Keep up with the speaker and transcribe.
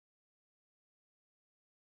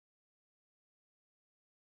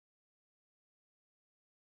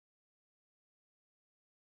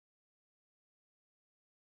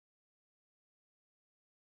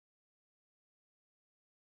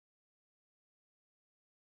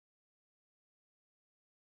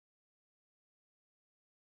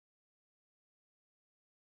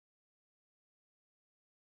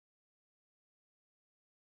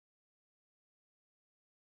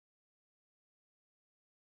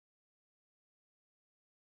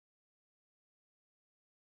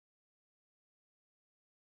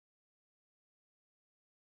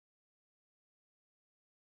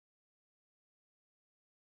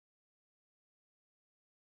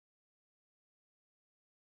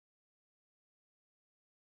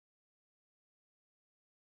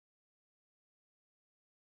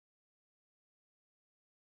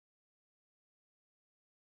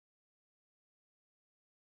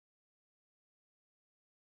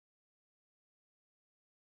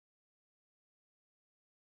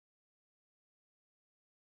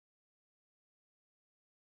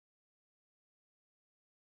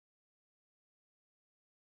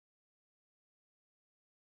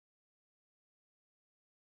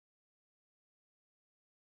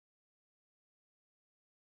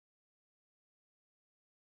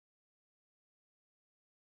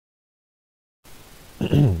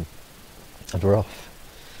And we're off.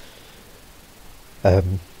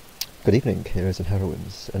 Good evening, heroes and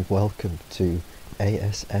heroines, and welcome to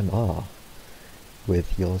ASMR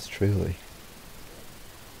with yours truly.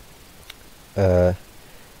 Now,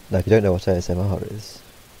 if you don't know what ASMR is,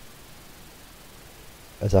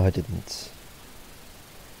 as I didn't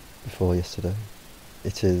before yesterday,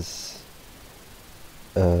 it is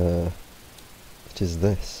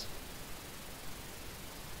this.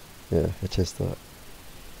 Yeah, it is that.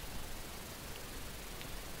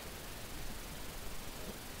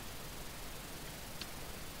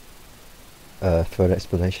 For an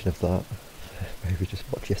explanation of that, maybe just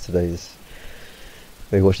watch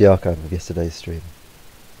maybe watch the archive of yesterday's stream.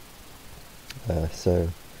 So,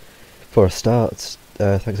 for a start,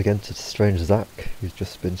 thanks again to Strange Zach, who's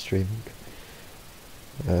just been streaming.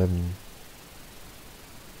 Had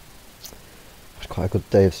quite a good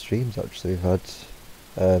day of streams actually. We've had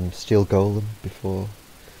Steel Golem before.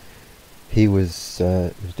 He was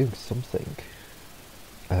doing something.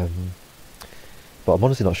 But I'm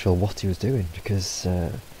honestly not sure what he was doing, because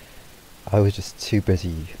I was just too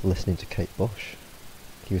busy listening to Kate Bush.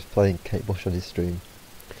 He was playing Kate Bush on his stream,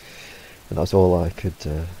 and that's all I could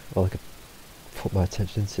put my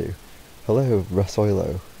attention into. Hello,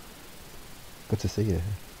 Rasoilo. Good to see you.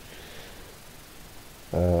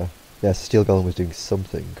 Yeah, so Steel Golem was doing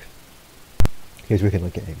something. He was working on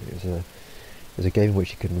a game. It was a game in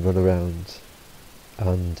which you can run around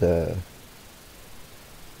and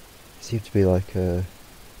seemed to be like a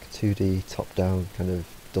 2D top-down kind of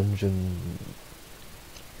dungeon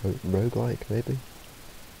roguelike, maybe?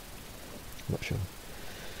 I'm not sure.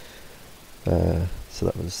 So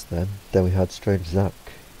that was them. Then we had Strange Zach,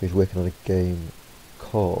 who's working on a game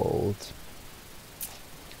called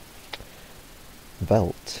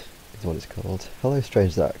Velt, is what it's called. Hello,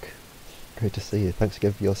 Strange Zach. Great to see you. Thanks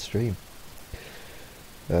again for your stream.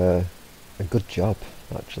 And good job,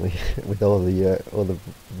 actually, with all the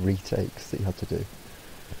retakes that you had to do.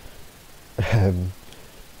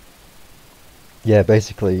 Yeah,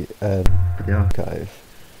 basically, for the archive,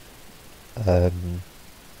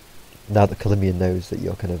 now that Columbian knows that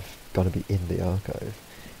you're kind of gonna be in the archive,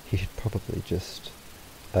 he should probably just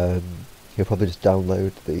he'll probably just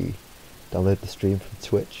download the stream from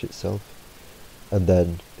Twitch itself, and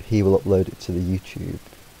then he will upload it to the YouTube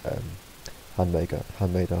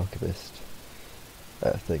Handmade Archivist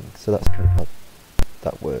thing. So that's kind of how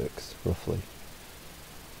that works, roughly.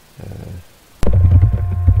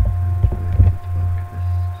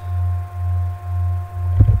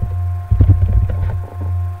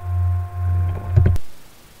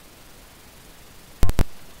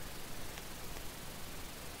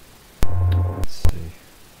 Let's see.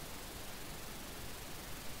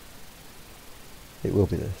 It will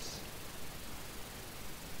be this.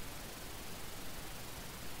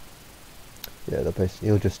 Yeah, they'll basically,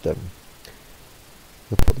 he'll just he'll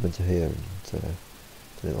put them into here, and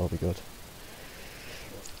it'll all be good.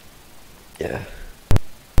 Yeah.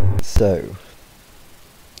 So,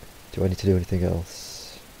 do I need to do anything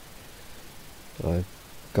else? I've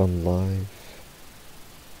gone live.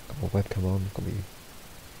 Got my webcam on. Got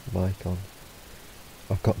my mic on.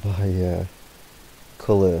 I've got my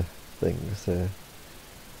colour things.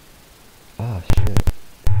 Ah, shit.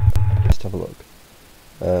 Let's have a look.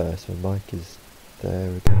 So my mic is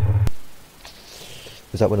there again.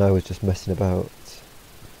 Was that when I was just messing about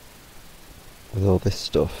with all this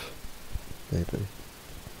stuff? Maybe.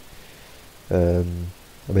 I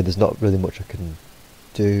mean, there's not really much I can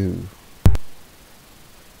do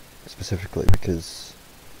specifically, because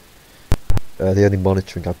the only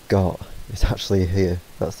monitoring I've got is actually here.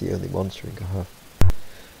 That's the only monitoring I have.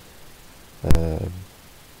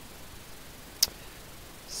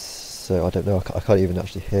 So I don't know. I can't even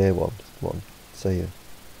actually hear one saying.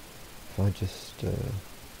 If I just can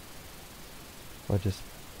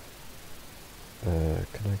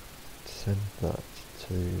I send that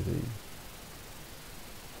to the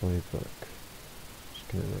playback? Just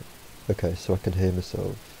gonna, okay, so I can hear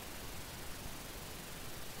myself.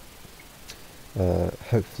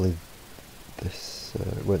 Hopefully this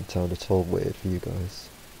won't sound at all weird for you guys.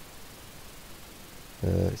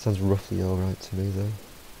 It sounds roughly alright to me though. I'm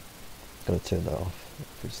gonna turn that off,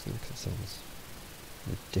 obviously, because it sounds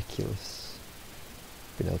ridiculous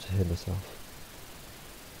being able to hear myself.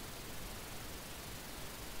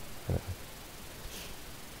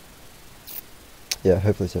 Yeah,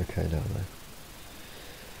 hopefully it's okay now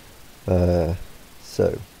though.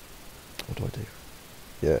 So, what do I do?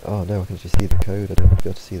 Yeah, oh no, I can actually see the code. I don't want to be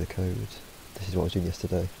able to see the code. This is what I was doing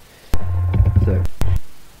yesterday. So,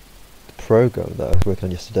 the program that I was working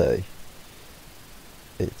on yesterday,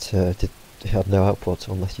 it did it had no output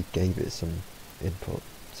unless you gave it some input.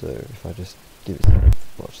 So if I just give it some,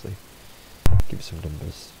 well, actually, give it some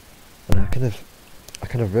numbers, and I kind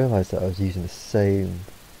of realised that I was using the same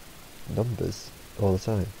numbers all the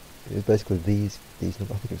time. It was basically these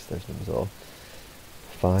numbers. I think it was those numbers, or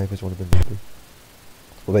 5 was one of them maybe.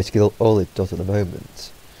 Well, basically all it does at the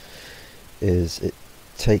moment is it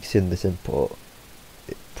takes in this input,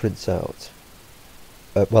 it prints out.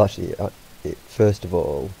 Well, actually, it first of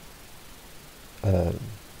all.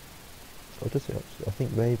 What does it actually? I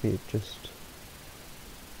think maybe it just.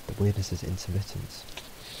 The weirdness is intermittent.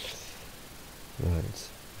 Right.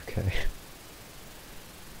 Okay.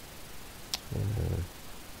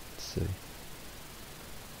 Let's see.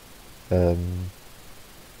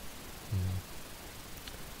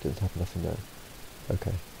 Didn't have nothing there.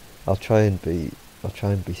 Okay. I'll try and be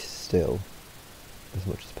still as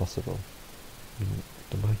much as possible.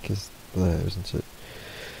 The mic is there, isn't it?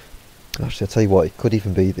 Actually, I'll tell you what. It could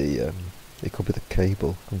even be the it could be the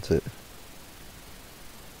cable, couldn't it?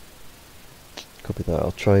 Could be that.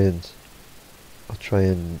 I'll try and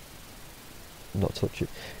not touch it.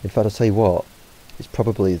 In fact, I'll tell you what. It's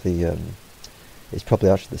probably the it's probably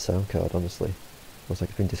actually the sound card. Honestly, looks like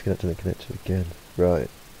it's been disconnected and connected again. Right.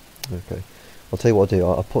 Okay. I'll tell you what I'll do.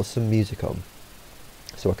 I'll put some music on,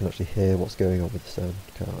 so I can actually hear what's going on with the sound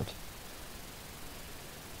card.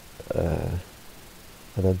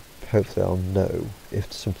 And then hopefully I'll know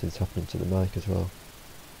if something's happening to the mic as well.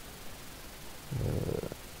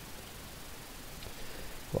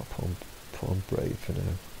 Well, I'll put on Brave for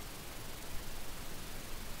now.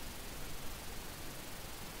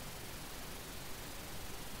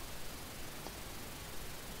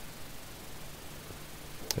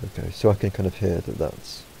 Okay, so I can kind of hear that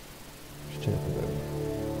that's... Just turn it a moment.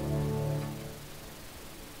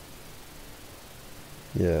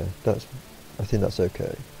 Yeah, I think that's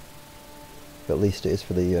okay. At least it is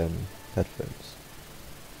for the headphones.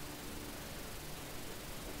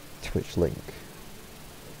 Twitch link.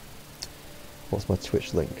 What's my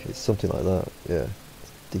Twitch link? It's something like that. Yeah,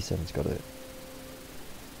 D7's got it.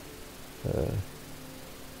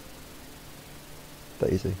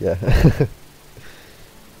 That easy. Yeah.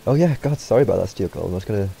 Oh yeah, God, sorry about that, Steel Golem. I was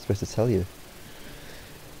supposed to tell you.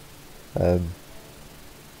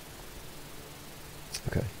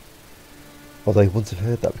 Okay. Although he wouldn't have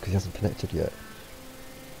heard that because he hasn't connected yet.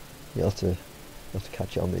 You'll have to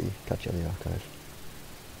catch it on the archive.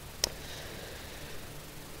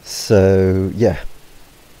 So yeah.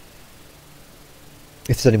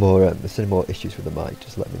 If there's any more issues with the mic,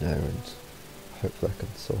 just let me know and hopefully I can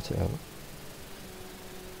sort it out.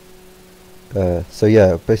 So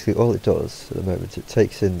yeah, basically all it does at the moment, it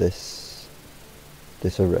takes in this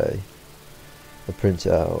array and prints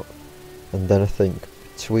it out, and then I think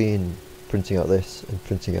between printing out this and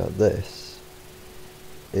printing out this,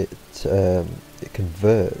 it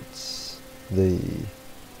converts the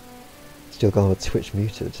Still Golem Twitch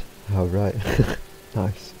muted. Oh right,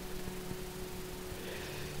 nice.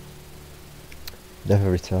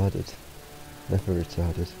 Never retarded.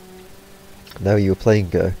 No, you were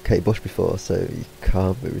playing Kate Bush before, so you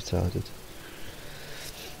can't be retarded.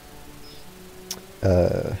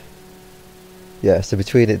 Yeah, so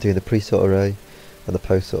between it doing the pre-sort array and the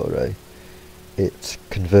post-sort array, it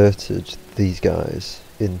converted these guys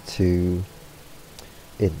into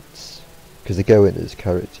ints, because they go in as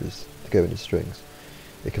characters, they go in as strings.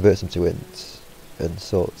 It converts them to ints and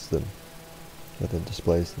sorts them, and then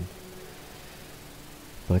displays them.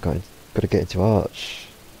 And I got to get into Arch.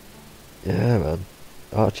 Yeah, man,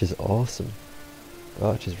 Arch is awesome.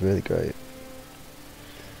 Arch is really great.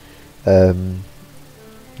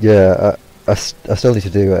 Yeah, I still need to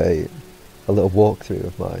do a little walkthrough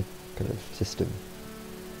of my kind of system,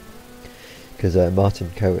 because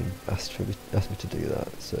Martin Cohen asked me to do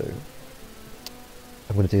that, so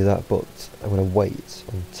I'm going to do that, but I'm going to wait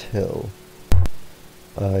until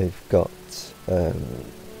I've got a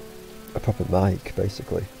proper mic,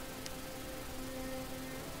 basically.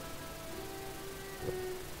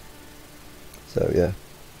 So yeah.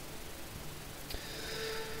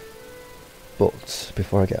 But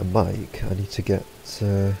before I get a mic, I need to get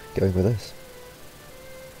going with this.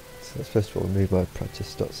 So let's first of all remove my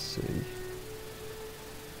practice.c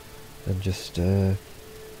and just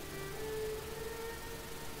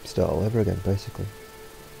start all over again, basically,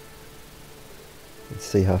 and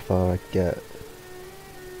see how far I get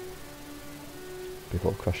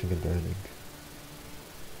before crashing and burning.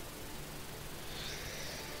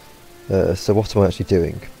 So what am I actually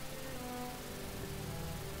doing?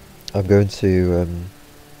 I'm going to,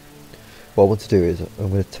 what I want to do is, I'm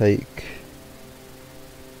going to take,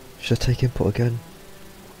 should I take input again?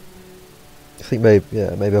 I think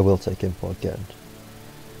maybe I will take import again.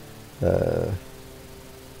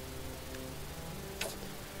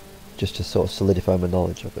 Just to sort of solidify my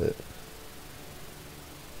knowledge of it.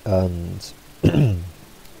 And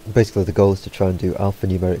basically the goal is to try and do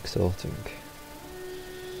alphanumeric sorting.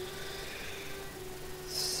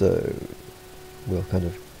 So we'll kind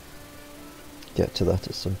of get to that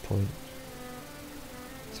at some point.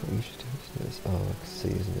 That's what we should do, isn't it? It's argc,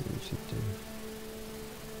 isn't it, we should do.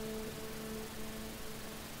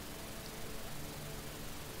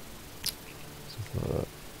 Something like that.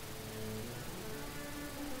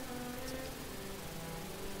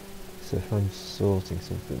 So if I'm sorting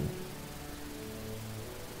something,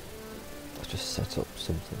 let's just set up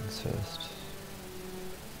some things first.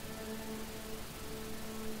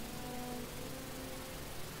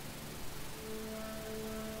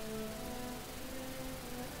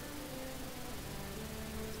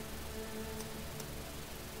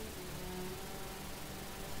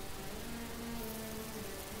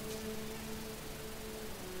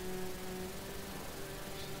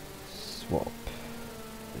 Swap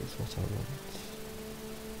is what I want.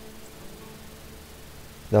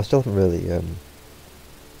 Now I still haven't really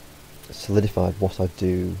solidified what I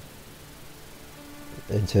do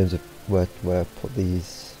in terms of where I put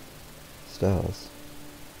these stars.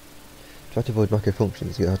 Try to avoid macro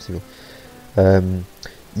functions. Yeah,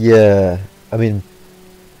 I mean,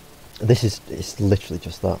 it's literally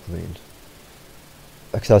just that. I mean,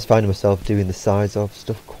 because I was finding myself doing the size of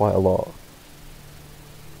stuff quite a lot.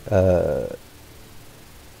 So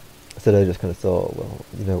I just kind of thought, well,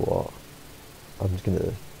 you know what? I'm just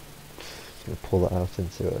gonna pull that out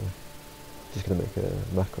into just gonna make a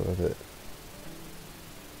macro of it.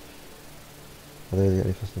 Are there really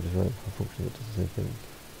any possible design function that does the same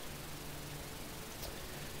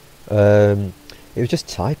thing? It was just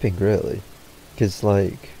typing really, because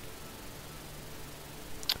like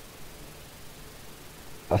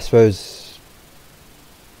I suppose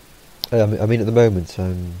I mean at the moment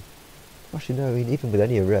actually no, I mean even with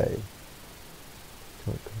any array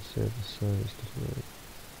can't conserve the size, doesn't it?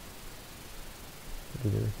 What do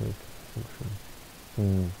they think?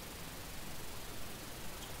 Function.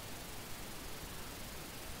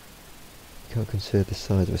 Can't conserve the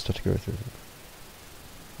size of a static arithmetic.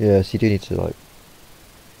 Yeah, so you do need to like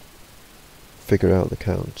figure out the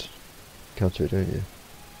counter it, don't you?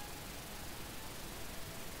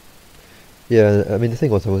 Yeah, I mean the thing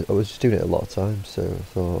was I was just doing it a lot of times, so I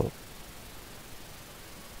thought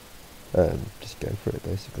just go for it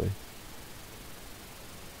basically.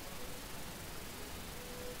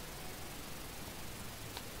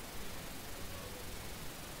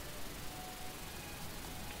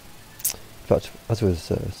 In fact, as I was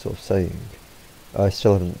sort of saying, I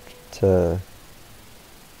still haven't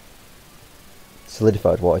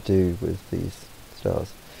solidified what I do with these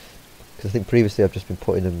stars, because I think previously I've just been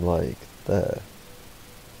putting them like there.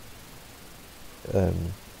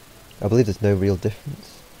 I believe there's no real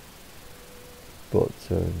difference, but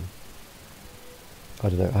I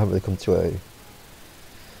don't know. I haven't really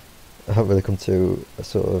come to a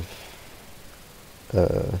sort of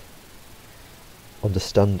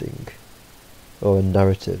understanding or a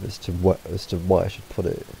narrative as to why I should put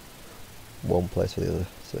it one place or the other.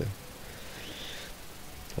 So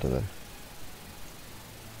I don't know.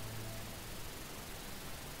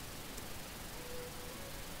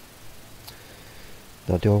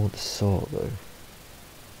 Now, do I want the sort though?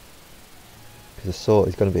 Because the sort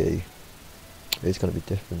is going to be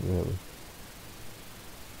different, really.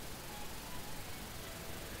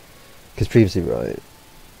 Because previously, right,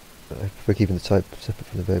 we're keeping the type separate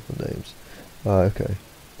from the variable names. Ah, okay.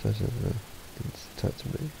 It's type to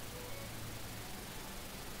me.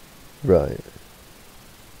 Right.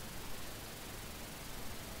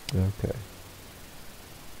 Okay.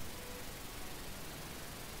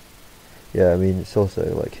 Yeah, I mean, it's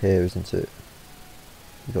also like here, isn't it?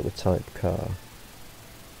 You've got the type car.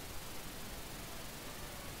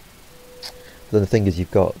 But then the thing is,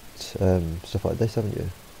 you've got stuff like this, haven't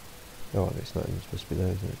you? Oh, it's not even supposed to be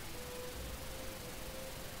there, is it?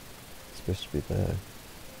 It's supposed to be there.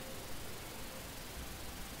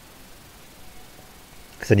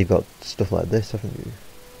 Because then you've got stuff like this, haven't you?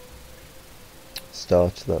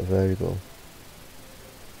 Start to that variable.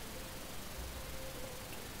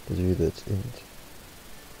 There's a view that's int.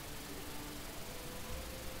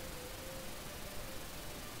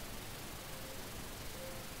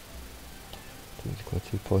 Don't declare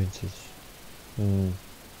 2 pointers.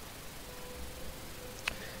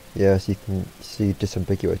 Yeah, so you can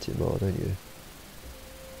disambiguate it more, don't you?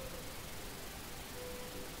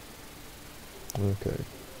 Okay.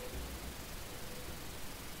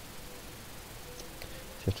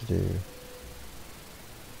 you have to do...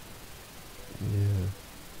 Yeah.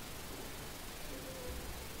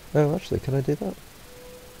 Oh, actually, can I do that?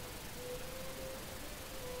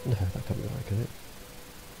 No, that can't be right, can it?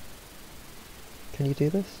 Can you do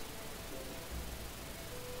this?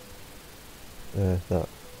 That.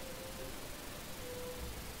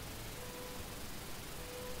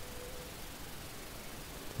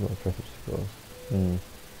 Not a preference, of course. Let me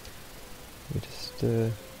just,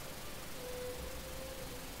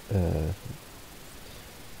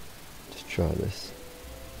 just try this.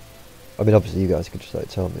 I mean, obviously you guys could just like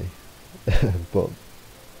tell me, but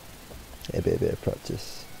it'd be a bit of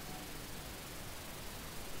practice.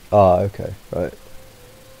 Ah, okay, right.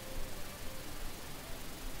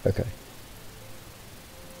 Okay.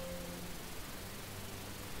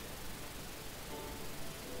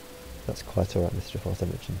 That's quite alright, Mr. Fourth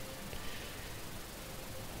Dimension.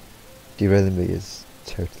 Derailing me is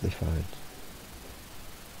totally fine.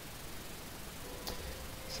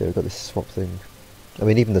 So we've got this swap thing. I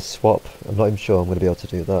mean, even the swap, I'm not even sure I'm going to be able to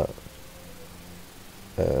do that.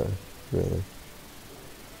 Really.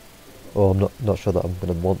 Or I'm not sure that I'm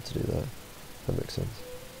going to want to do that. If that makes sense.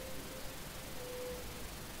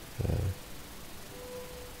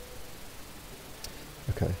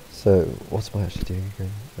 Okay, so what am I actually doing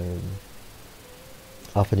again?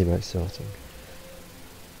 Alphanumeric sorting.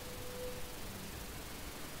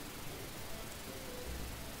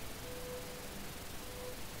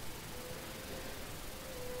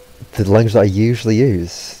 The language that I usually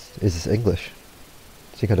use is English,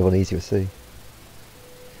 so you kind of uneasy with C.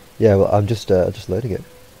 Yeah, well, I'm just learning it.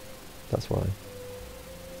 That's why.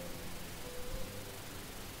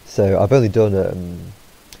 So I've only done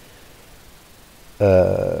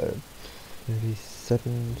maybe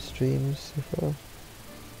 7 streams so far,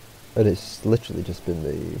 and it's literally just been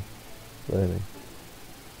me learning.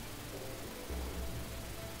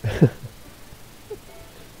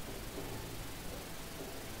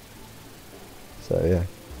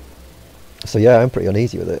 So yeah, I'm pretty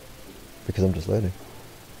uneasy with it because I'm just learning.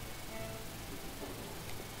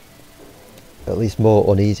 At least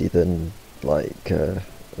more uneasy than like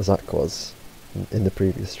Zach was in the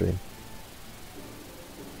previous stream.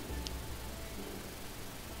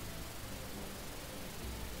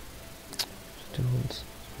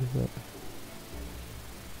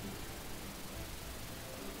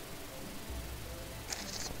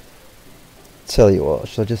 Tell you what,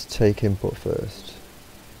 should I just take input first?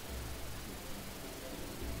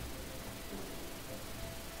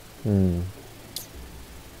 I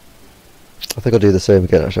think I'll do the same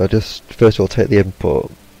again actually. I'll just first of all take the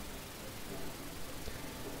input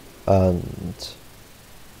and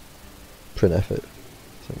print effort,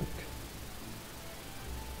 I think.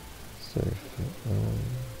 So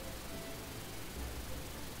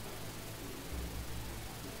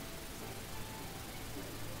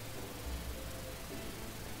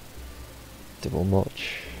double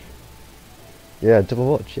much. Yeah,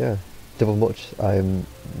 double much, yeah. Double much I'm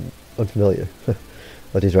unfamiliar.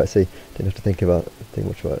 I did right, see. Didn't have to think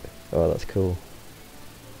much about it. Oh, that's cool.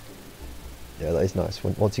 Yeah, that is nice.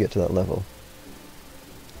 Once you get to that level.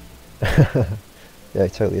 Yeah,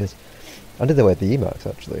 it totally is. I did the way the Emacs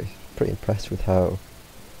actually. Pretty impressed with how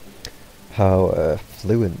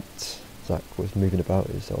fluent Zach was moving about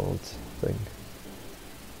his old thing.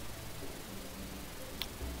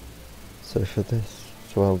 So for this,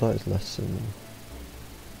 well, that is lesson.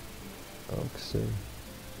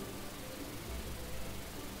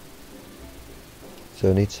 So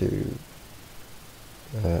I need to.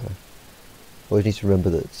 Well, you need to remember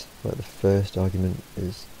that like the first argument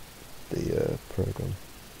is the program.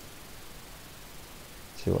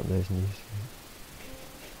 See what knows and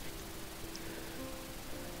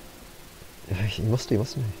using. He must do,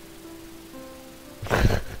 mustn't he?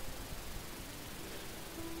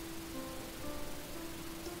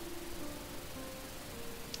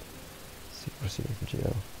 Proceeding from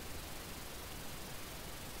GL.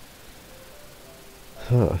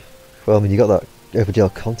 Huh. Well, I mean, you got that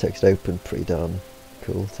OpenGL context open pretty damn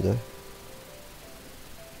cool today.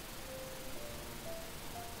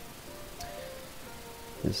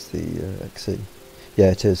 Is the XC?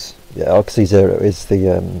 Yeah, it is. Yeah, XC0 is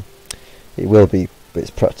the. It will be, but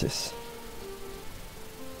it's practice.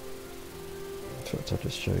 In fact, I'll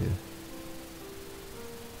just show you.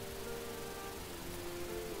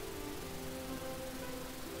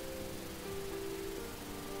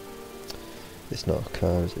 It's not a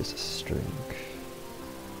car, it's a string.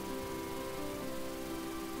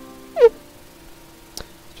 It's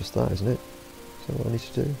just that, isn't it? Is that what I need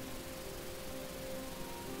to do?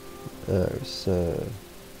 It's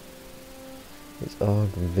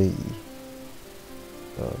argv.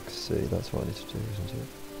 see, that's what I need to do, isn't it?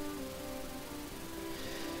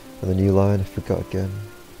 And the new line, I forgot again.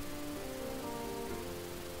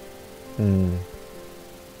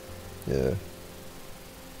 Yeah.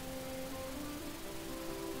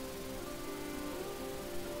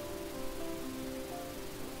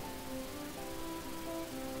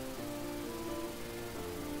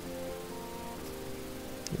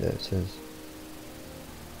 Yeah, it is.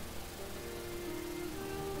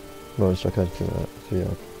 Well, I can't do that. So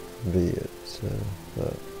yeah, it's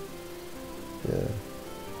that. Yeah.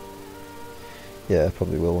 Yeah, I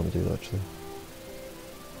probably will want to do that actually.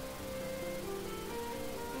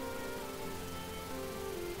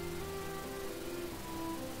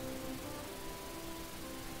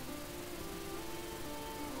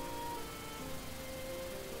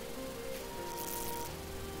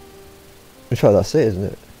 In fact, that's it, isn't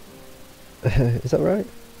it? Is that right?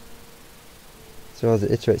 So as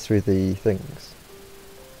it iterates through the things,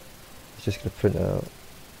 it's just going to print out.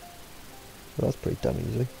 Well, that's pretty damn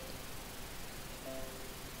easy.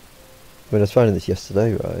 I mean, I was finding this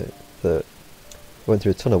yesterday, right? That I went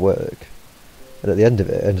through a ton of work, and at the end of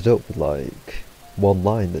it, I ended up with like one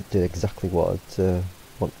line that did exactly what I'd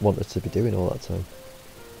wanted to be doing all that time.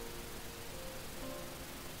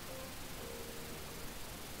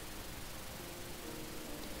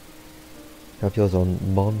 Have yours on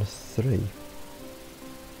Mon 3.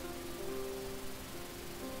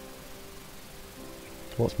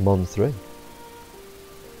 What's Mon 3?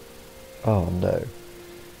 Oh no.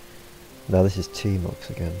 Now this is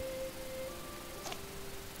Tmux again.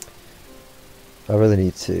 I really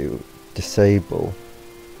need to disable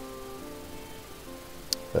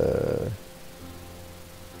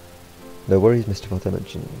no worries, Mr. Fourth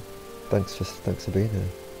Dimension. Thanks for being here.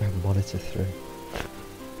 Oh, monitor 3.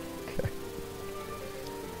 Okay.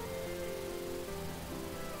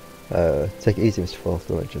 Take it easy, Mr. Fourth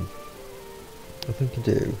Dimension. I think you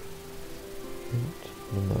do.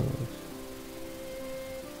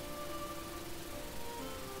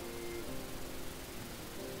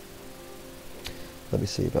 Let me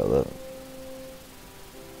see about that.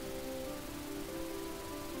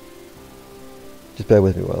 Just bear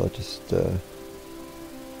with me while I just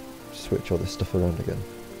switch all this stuff around again.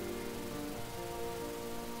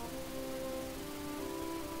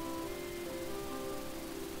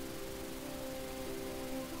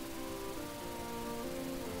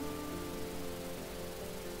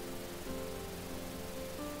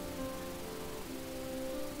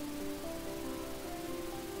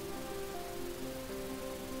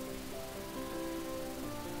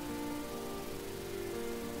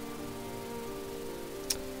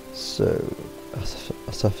 So,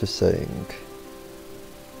 Asaf is saying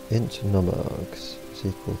int numargs is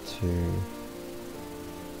equal to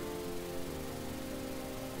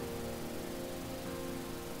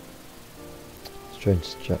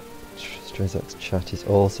Strange's chat is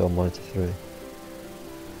also on monitor 3.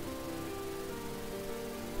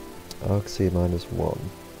 argc -1.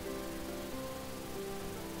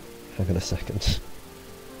 Hang on a second.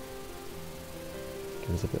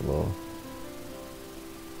 Give us a bit more.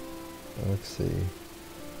 argc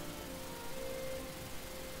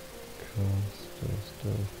cast stuff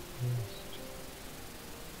first.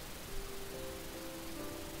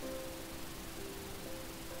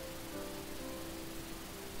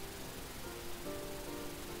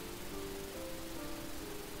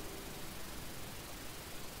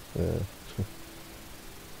 Yeah, it's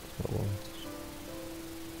not one.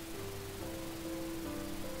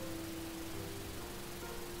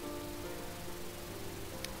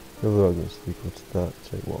 The other arguments equal to that,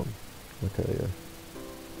 take 1. Okay, yeah.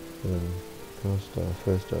 Then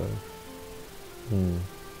first arrow.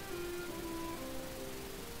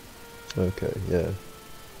 Okay, yeah.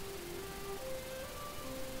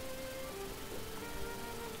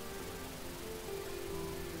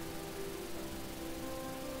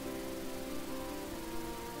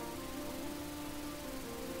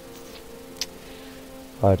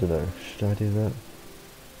 I don't know, should I do that?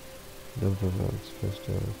 Number of rounds, first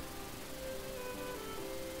arrow.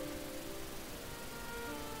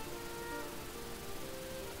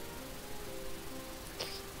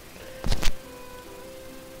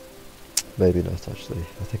 Maybe not actually.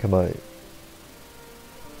 I think I might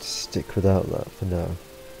stick without that for now.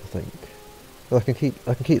 I think. Well, I can keep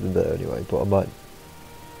them there anyway, but I might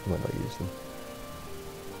not use them.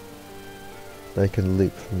 They can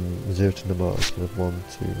loop from 0 to number instead of 1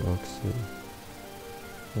 to argc.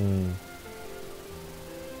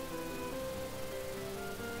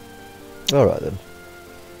 Alright then.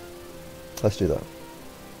 Let's do that.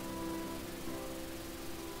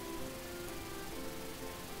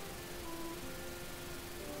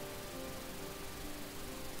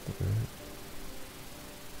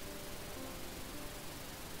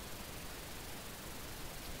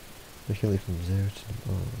 Making leap from 0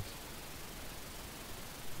 to Mars.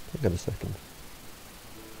 Hang on a second.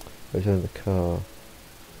 We're showing the car.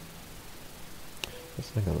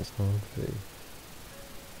 Hang on, that's hard.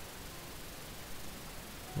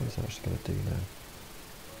 What is that actually going to do now?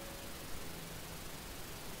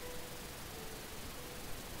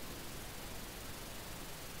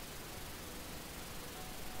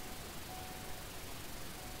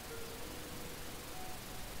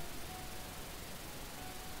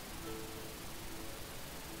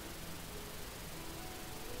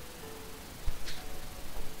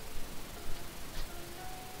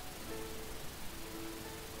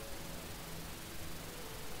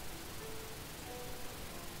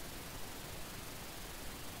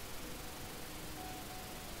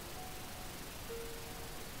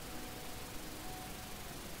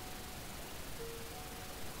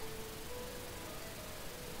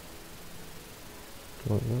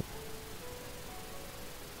 Like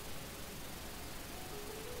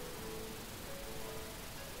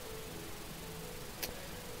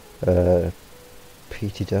that.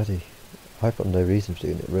 PT Daddy. I've got no reason for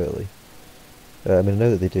doing it really. I mean, I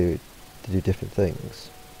know that they do different things.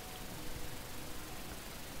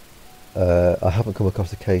 I haven't come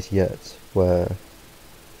across a case yet where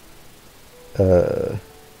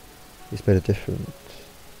it's made a difference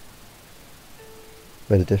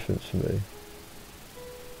for me.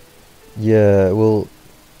 Yeah, well,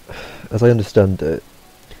 as I understand it,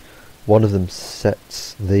 one of them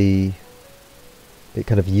sets it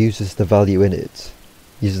kind of uses the value in it,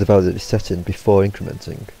 uses the value that it's set in before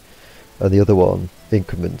incrementing, and the other one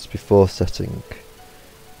increments before using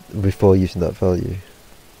that value.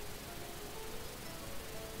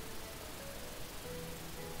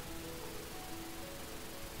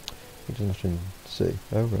 It doesn't actually see.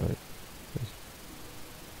 Oh right.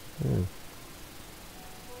 Oh.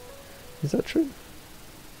 Is that true?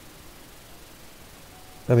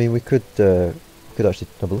 I mean, we could actually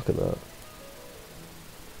have a look at that.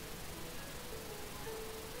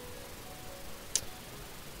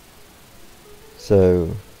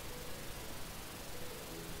 So,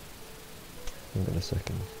 hang on a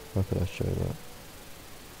second. How could I show that?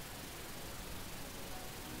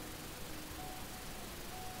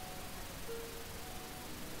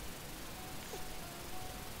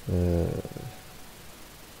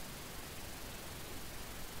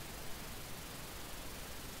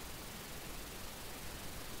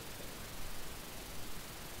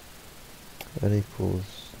 N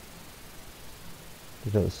equals,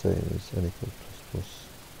 is not the same as n equals plus.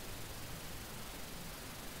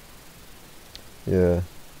 Yeah.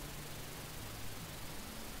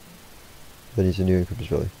 Then use a new increment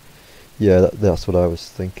value. Yeah, that's what I was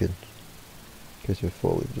thinking. In case you're a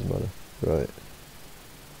for loop, it doesn't matter. Right.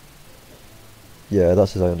 Yeah,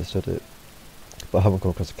 that's as I understood it. But I haven't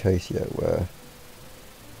come across a case yet where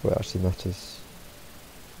it actually matters.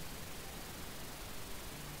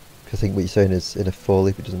 I think what you're saying is in a for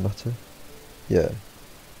loop it doesn't matter. Yeah.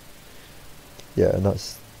 Yeah, and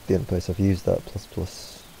that's the only place I've used that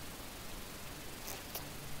plus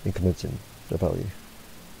incrementing the value.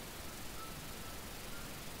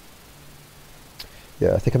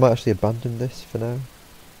 Yeah, I think I might actually abandon this for now.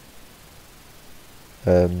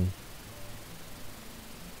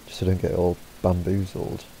 Just so I don't get all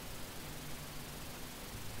bamboozled.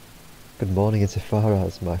 Good morning insofar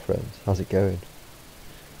as, my friend. How's it going?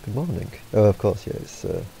 Good morning. Oh, of course, yeah, it's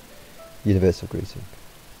universal greeting.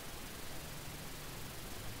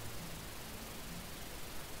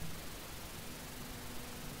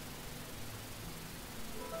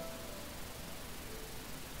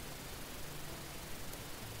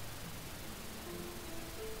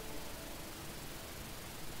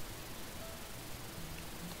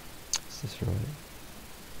 Is this right?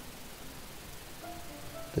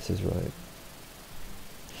 This is right.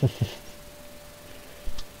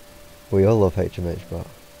 We all love HMH bar.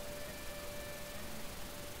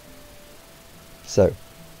 So,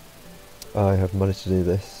 I have managed to do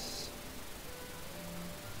this.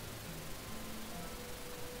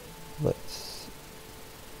 Let's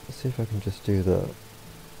see if I can just do that.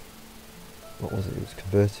 What was it? It was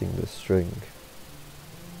converting the string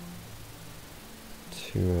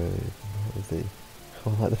to a... what was the... I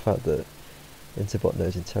like the fact that Interbot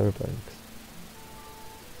knows interrobangs.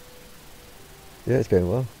 Yeah, it's going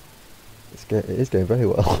well. It is going very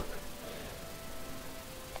well.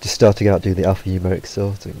 Just starting out doing the alphanumeric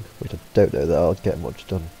sorting, which I don't know that I'll get much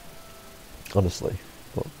done, honestly,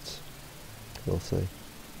 but we'll see.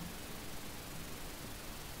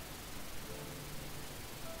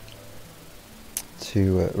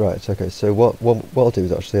 Right, okay, so what I'll do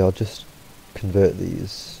is actually I'll just convert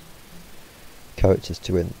these characters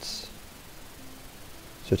to ints,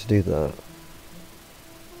 So to do that,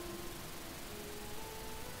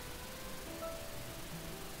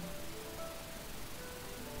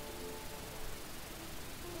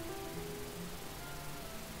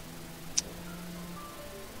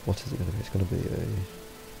 what is it going to be? It's going to be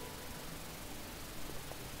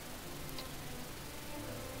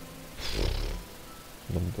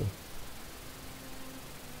a number.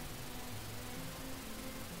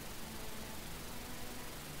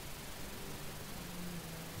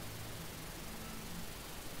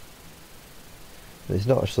 But it's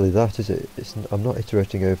not actually that, is it? I'm not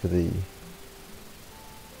iterating over the...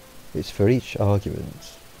 It's for each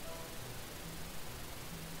argument.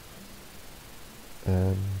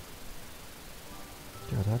 God,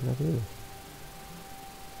 how did I do this?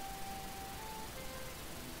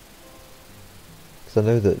 Because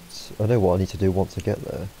I know what I need to do once I get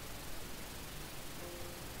there.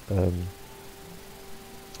 Let me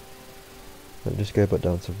just go back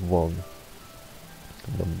down to one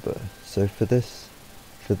number. So for this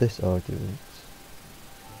argument,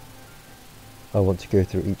 I want to go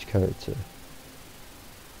through each character.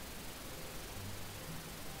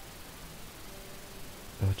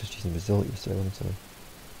 Oh, just using result, you say, wasn't I?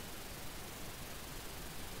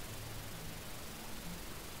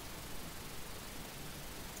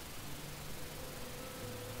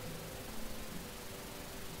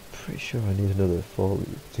 Pretty sure I need another for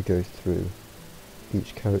loop to go through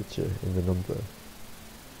each character in the number.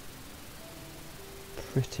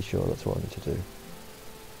 Pretty sure that's what I need to do.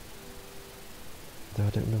 Though I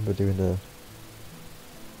don't remember doing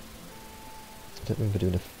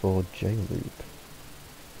a for j loop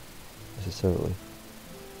necessarily.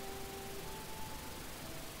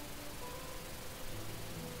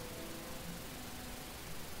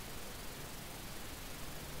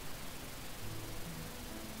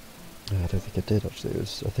 I don't think I did actually. I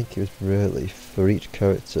think it was really for each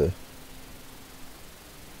character.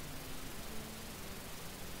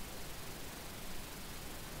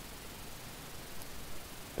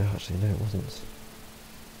 Oh, actually no, it wasn't.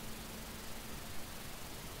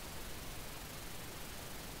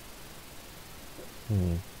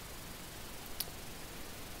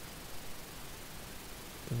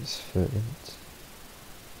 It's for int.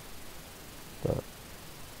 But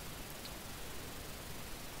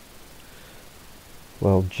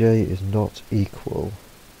well, j is not equal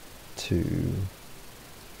to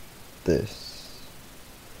this.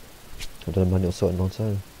 I've done a manual sort in a long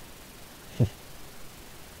time.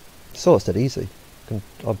 Sort's dead easy.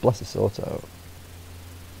 I'll blast the sort out.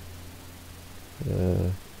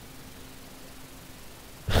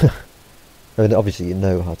 I mean, obviously you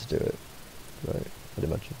know how to do it, right? I'd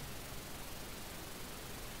imagine.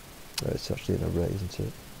 Right, it's actually an array, isn't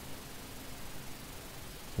it?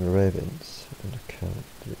 An array of ints and a count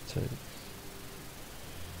that it takes.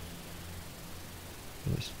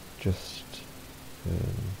 And it's just I'm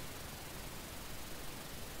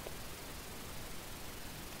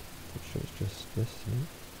sure it's just this, isn't it?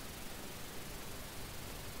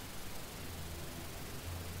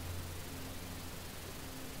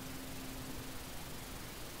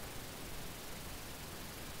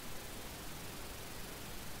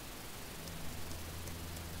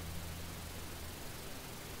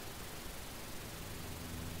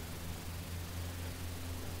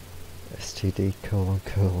 std :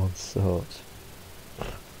 sort.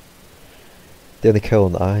 The only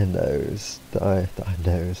colon that I know is the only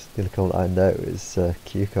colon that I know is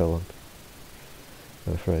q colon.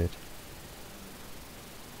 I'm afraid.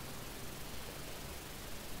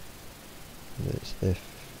 And it's if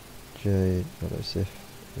j, no, it's if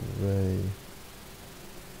array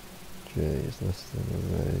j is less than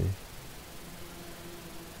array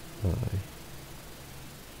I.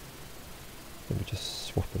 Let me just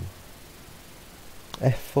swap them.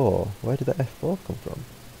 F4? Where did the F4 come from?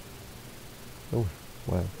 Oh,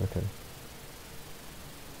 wow, okay.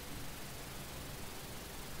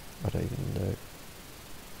 I don't even know.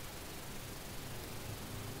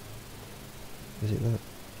 Is it that?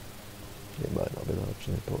 It might not be that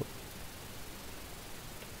actually, but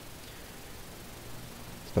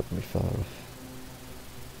it's not going to be far off.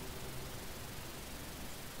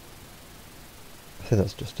 I think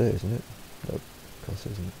that's just it, isn't it? No, of course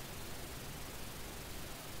it isn't.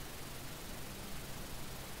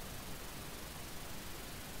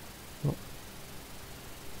 What?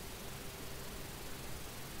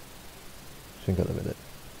 Hang on a minute.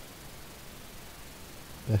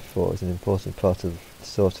 F4 is an important part of the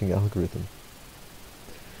sorting algorithm.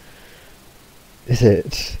 Is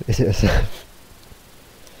it? Is it a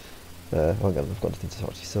hang on, I've got nothing to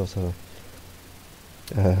actually sort, have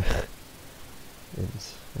I?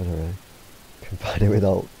 Int, an array. combine it with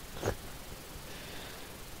alt.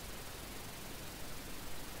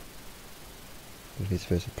 These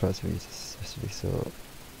version price of users especially sort.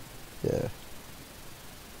 Yeah.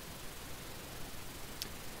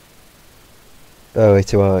 Oh,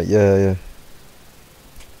 A2R, yeah.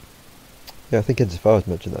 Yeah, I think Insofar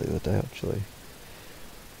mentioned that the other day actually.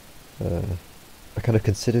 I kind of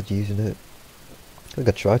considered using it. I think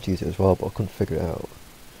I tried to use it as well, but I couldn't figure it out.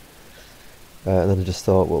 And then I just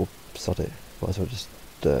thought, well, sod it. Might as well just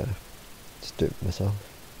do it myself.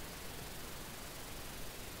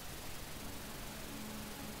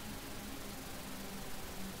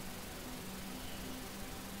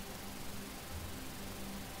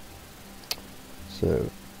 So,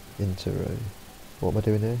 interarray. What am I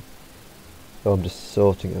doing here? Oh, I'm just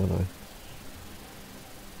sorting it, aren't I?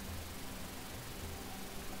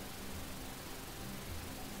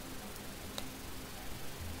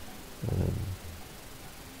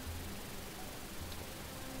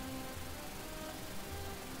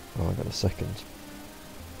 Oh, I got a second.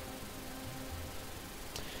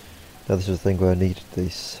 Now this was the thing where I needed the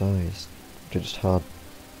size. Just hard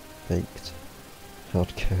baked,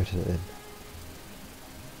 hard coded it in.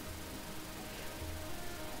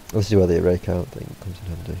 This is where the array count thing comes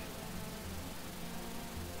in handy.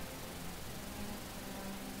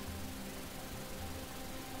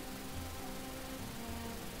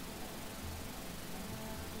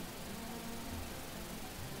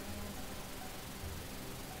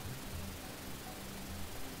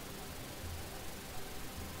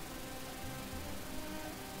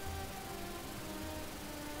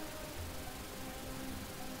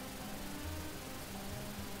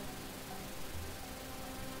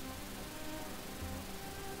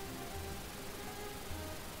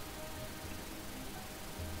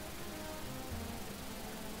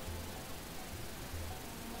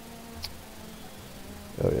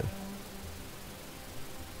 Oh yeah.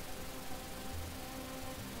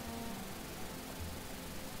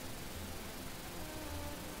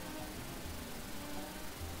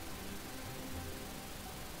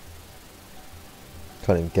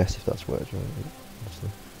 Can't even guess if that's words right, honestly.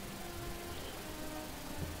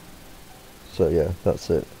 So yeah,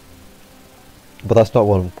 that's it. But that's not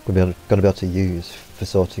what I'm going to be able to use for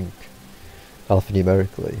sorting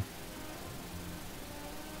alphanumerically,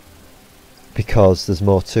 because there's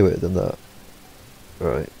more to it than that,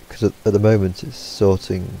 right? Because at the moment it's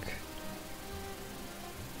sorting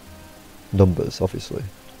numbers, obviously,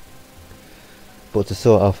 but to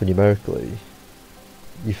sort alphanumerically,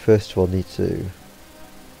 you first of all need to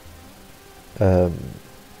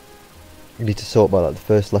sort by like the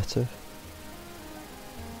first letter,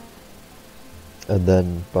 and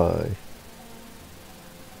then by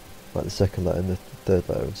like the second letter and the third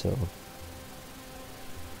letter and so on.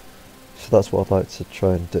 So that's what I'd like to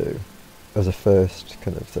try and do as a first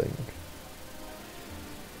kind of thing.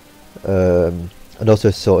 And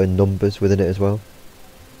also sorting numbers within it as well.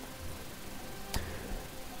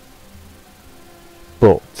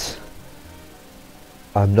 But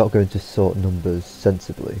I'm not going to sort numbers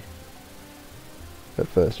sensibly at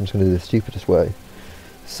first. I'm just going to do the stupidest way.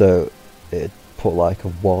 So it'd put like a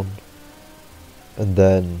 1, and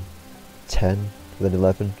then 10, and then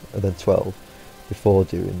 11, and then 12 before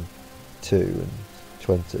doing 2 and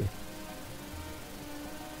 20.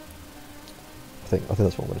 I think that's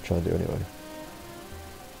what I'm going to try and do anyway.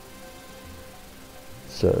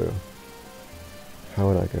 So how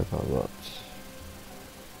would I go about that?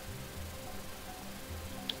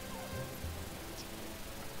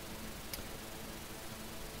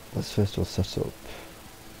 Let's first of all set up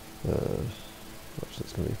actually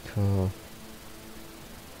it's going to be car.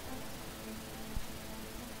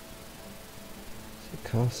 So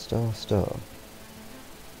car star star.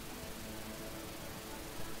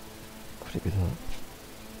 Could it be that?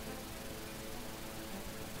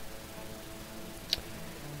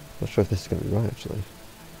 Not sure if this is going to be right actually.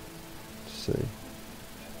 Let's see.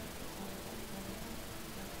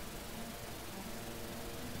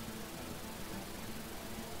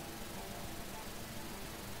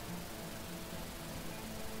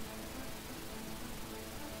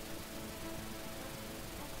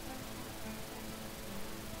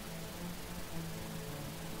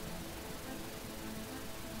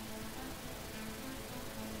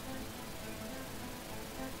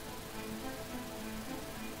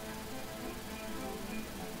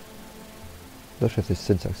 Not sure if this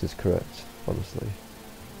syntax is correct, honestly.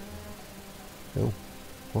 Oh,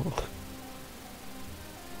 what?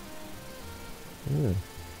 Yeah.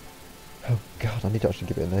 Oh god, I need to actually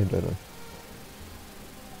give it a name, don't I?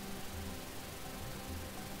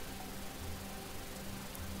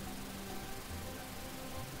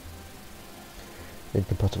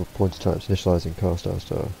 Incompatible pointer types initializing car star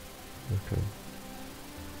star. Okay.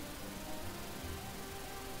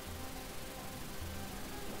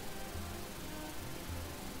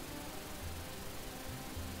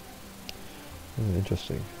 Oh,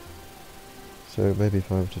 interesting. So maybe if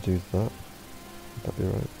I were to do that, would that be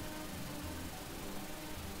right?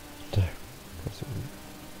 No, of course it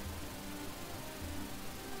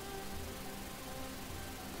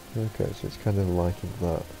wouldn't. Okay, so it's kind of liking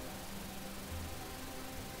that.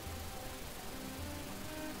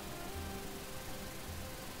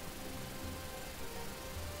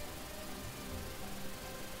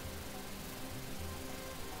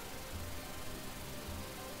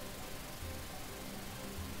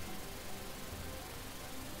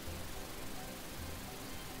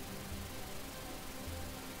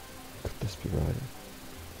 Could this be right?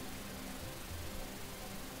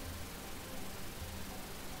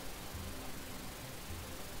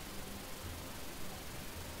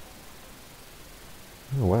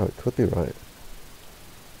 Oh wow, it could be right.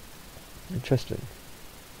 Interesting.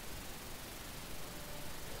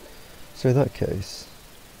 So in that case,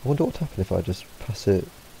 I wonder what would happen if I just pass it...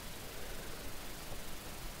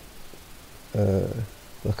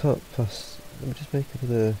 I can't pass... Let me just make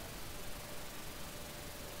another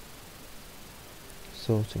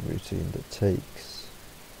sorting routine that takes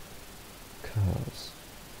cars.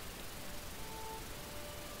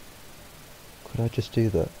 Could I just do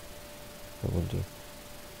that? I wonder.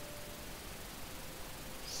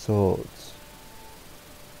 Sort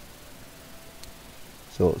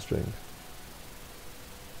string.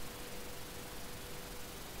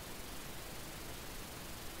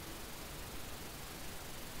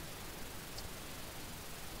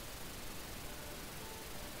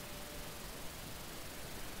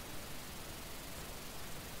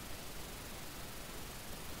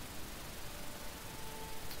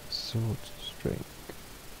 Sort string.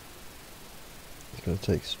 It's going to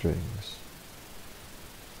take strings.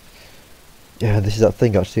 Yeah, this is that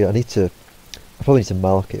thing actually. I probably need to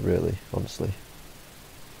mark it really, honestly.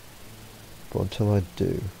 But until I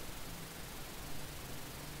do,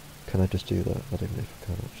 can I just do that? I don't know if I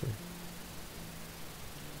can actually.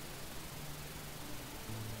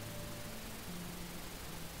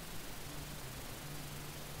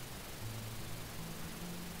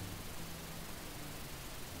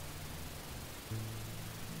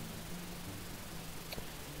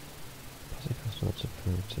 Passing customer to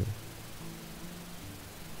pointer.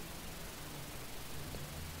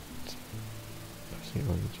 Passing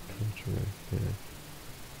on to pointer, yeah.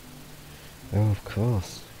 Oh, of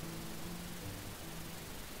course.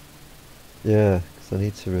 Yeah, because I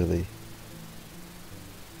need to really...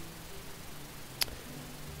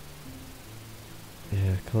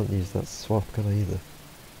 Yeah, I can't use that swap, can I either?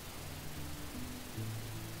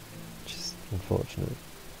 Which is unfortunate.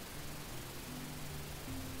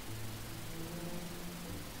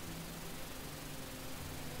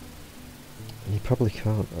 And you probably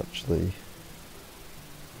can't actually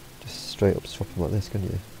just straight up swap them like this, can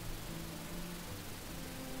you?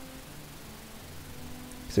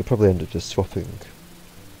 Because it'll probably end up just swapping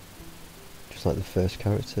just like the first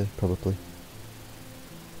character, probably.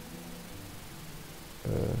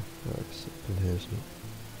 Right, it's up in here, isn't it?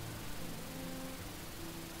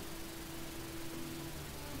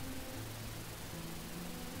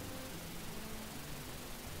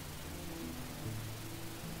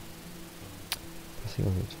 Passing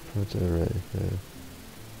on to pointer array, yeah.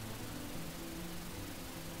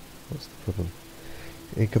 What's the problem?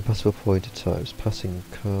 Incompatible pointer types, passing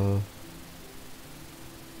car.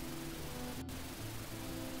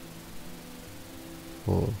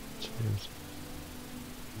 Or teams.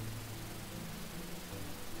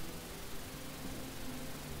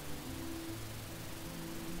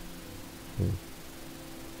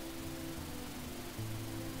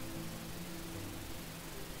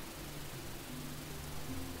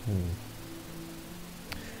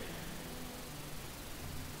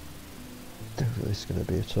 Don't think this is going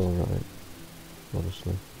to be at all right,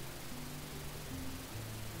 honestly.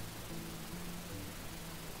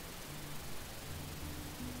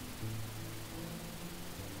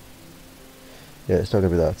 Yeah, it's not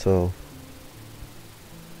going to be that at all.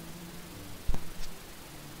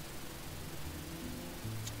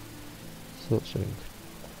 Searching.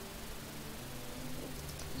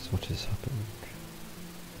 So what is happening?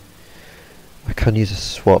 I can use a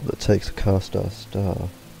swap that takes a car star star.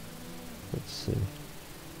 Let's see.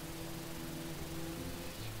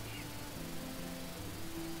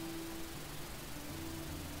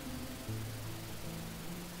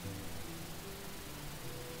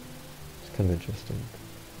 It's kind of interesting.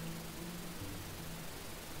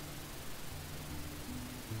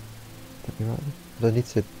 me right then? Do I need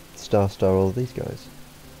to star all of these guys?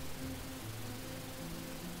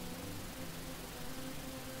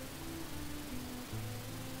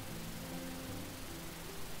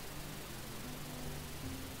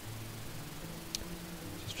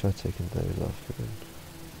 Just try taking those off again.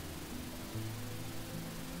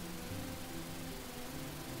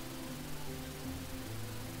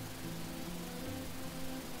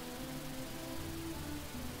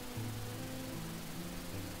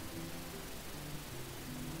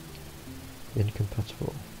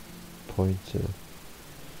 Incompatible pointer.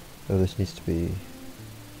 Oh, this needs to be.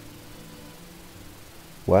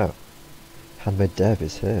 Wow, Handmade Dev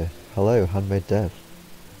is here. Hello, Handmade Dev.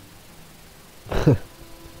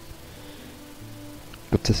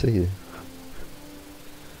 Good to see you.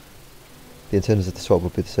 The internals of the swap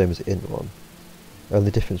would be the same as int one.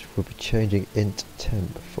 Only difference would be changing int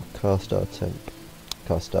temp for car star temp.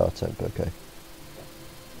 Car star temp, okay.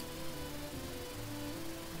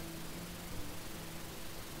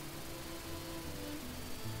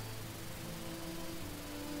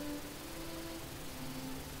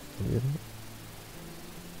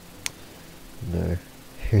 No.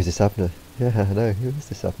 Who's this Abner? Yeah, I know. Who is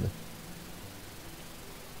this Abner?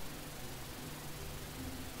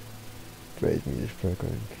 Brave music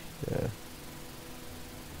programming. Yeah. I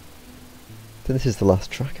think this is the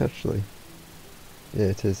last track actually. Yeah,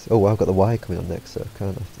 it is. Oh, well, I've got the Y coming on next, so I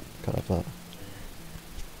can't have that.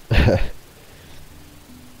 Have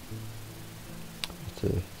to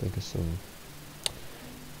think of some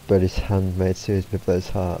British handmade series, Miblo's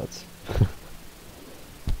Hearts.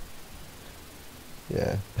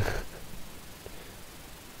 Yeah.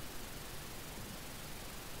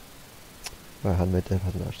 Well, Handmade Dev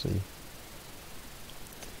hasn't actually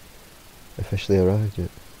officially arrived yet.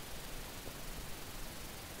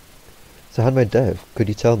 So Handmade Dev, could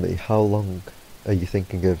you tell me how long are you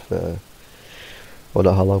thinking of, well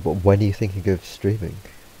not how long, but when are you thinking of streaming?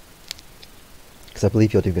 Because I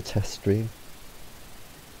believe you're doing a test stream.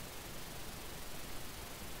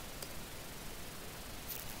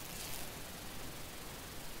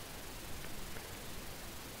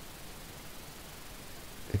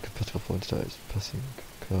 Incompatible point types, passing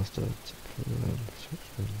car start, around, switch.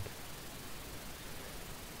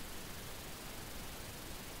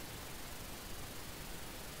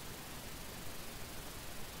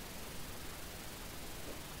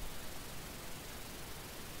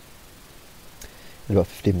 In about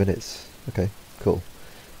 15 minutes. Okay, cool.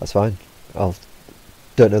 That's fine.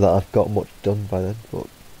 Don't know that I've got much done by then, but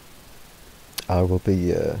I will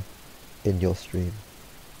be in your stream.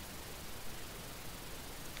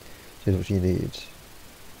 Here's what you need.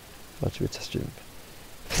 Actually, a test stream.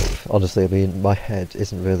 Honestly, I mean, my head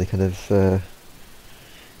isn't really kind of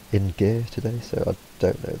in gear today, so I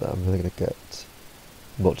don't know that I'm really going to get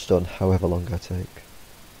much done, however long I take.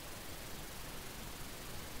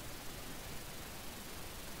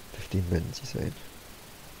 15 minutes, you saying?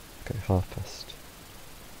 Okay, past.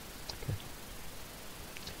 Okay.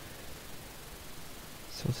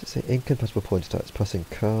 So what's it say? Incompatible pointer types passing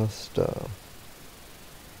car star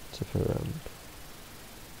to around.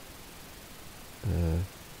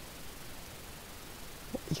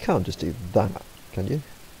 You can't just do that, can you?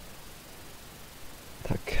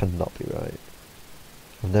 That cannot be right.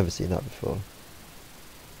 I've never seen that before.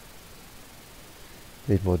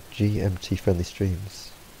 Need more GMT friendly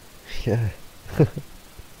streams. Yeah.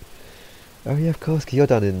 Oh yeah, of course, 'cause you're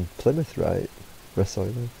down in Plymouth, right?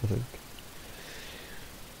 Resoilo, I think.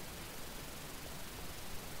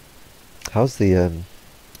 How's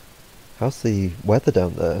the weather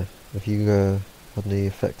down there? Have you had any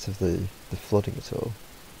effects of the flooding at all?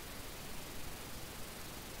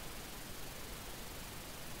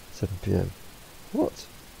 7 PM. What?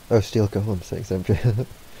 Oh, steel golem saying 7 PM.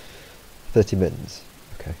 30 mins.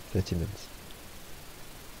 Okay, 30 mins.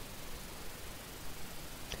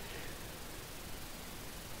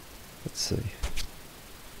 Let's see.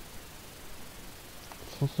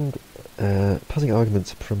 Something, passing argument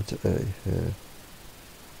to parameter A. Yeah.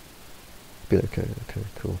 Been okay. Okay,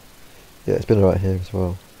 cool. Yeah, it's been alright here as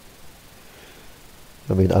well.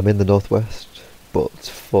 I mean, I'm in the northwest, but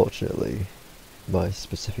fortunately, my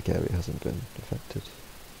specific area hasn't been affected.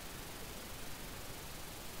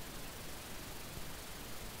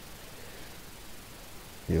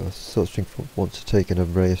 Your sort string wants to take an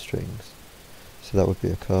array of strings, so that would be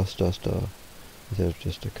a car star star instead of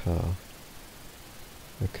just a car.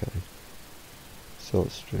 Okay.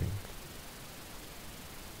 Sort string.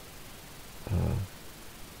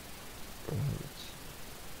 Right.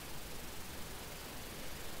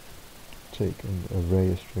 Take an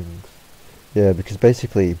array of strings. Yeah, because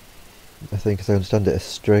basically, I think as I understand it, a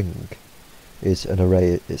string is an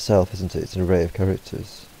array itself, isn't it? It's an array of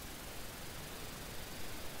characters.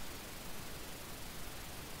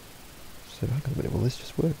 So hang on a minute, will this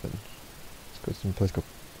just work then? Let's go to some place called...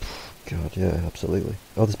 God, yeah, absolutely.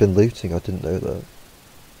 Oh, there's been looting, I didn't know that.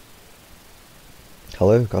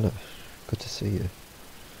 Hello, Connor. Good to see you.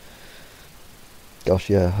 Gosh,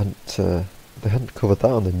 yeah, they hadn't covered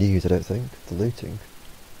that on the news, I don't think. The looting.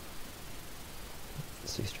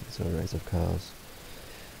 C strings are arrays of cars.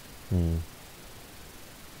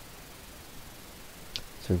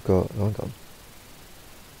 So we've got... Oh, hang on.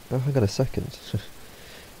 Oh, hang on a second.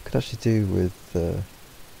 Could actually do with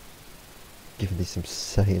giving these some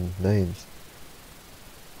sane names.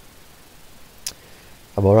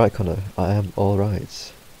 I'm alright, Connor. I am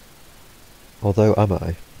alright. Although, am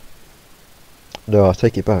I? No, I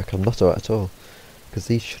take it back. I'm not alright at all. Because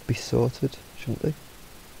these should be sorted, shouldn't they?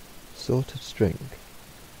 Sorted string.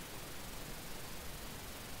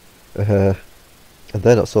 And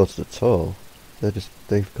they're not sorted at all.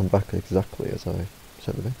 They've come back exactly as I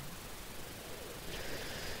sent them in.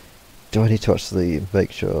 Do I need to actually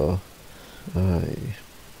make sure I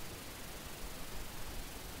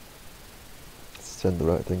send the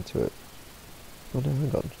right thing to it? Oh no,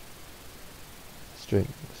 hang on. Strings.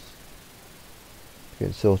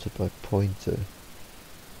 Getting sorted by pointer.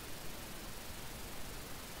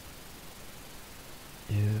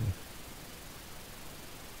 Yeah.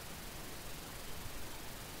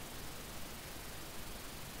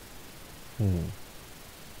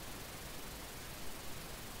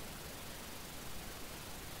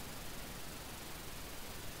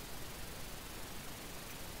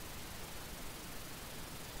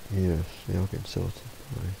 Yes, they are getting sorted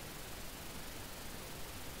by...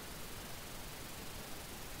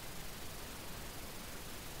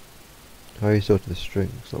 How are you sorting the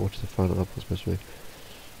strings? Like, what is the final output supposed to be?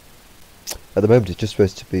 At the moment it's just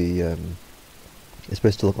supposed to be, it's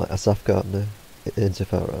supposed to look like Asaf Gartner,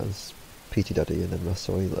 insofar as PT Daddy and then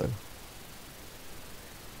Rasoilo.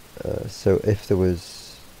 So if there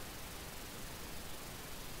was...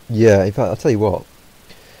 Yeah, in fact, I'll tell you what.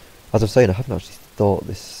 As I was saying, I haven't actually thought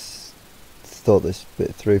this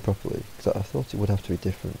bit through properly, because I thought it would have to be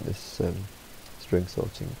different, this string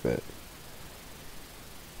sorting bit.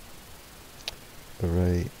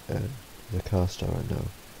 Array the car star I know.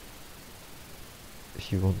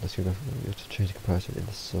 If you want this, you have to change the comparison in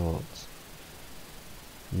the sorts.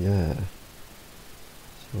 Yeah.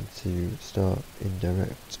 So you want to start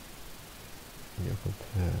indirect in your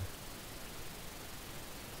compare.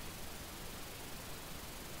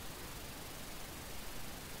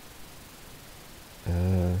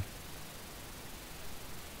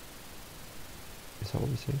 Is that what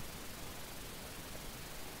we see?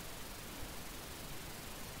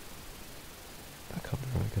 That can't be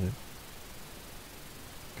right, can it?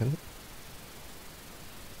 Can it?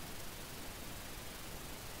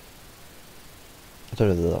 I don't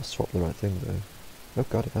know that that'll swap the right thing though. Oh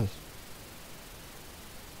god, it has.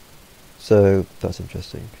 So, that's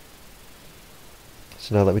interesting.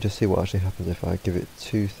 So now let me just see what actually happens if I give it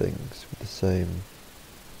two things with the same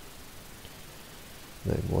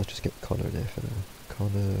name. Well, let's just get Connor in here for now.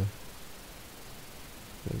 Connor...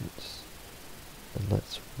 And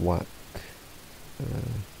let's whack...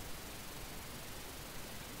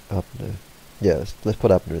 Abner. Yeah, let's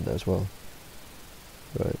put Abner in there as well.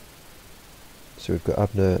 Right. So we've got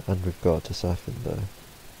Abner and we've got Asaf in there.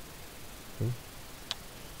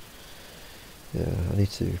 Yeah, I need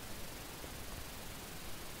to be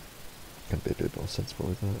a bit more sensible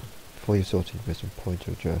with that. Before you're sorting based on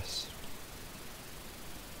pointer address.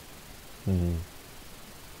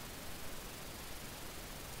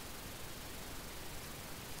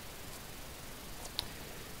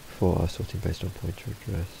 For sorting based on pointer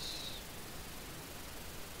address.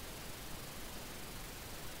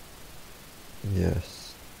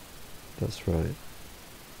 Yes, that's right.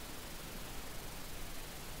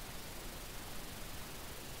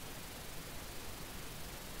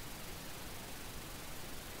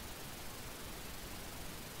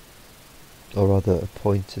 Or rather a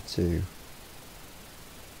pointer to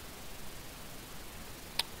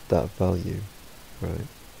that value, right?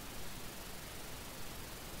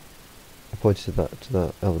 A pointer to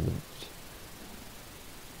that element.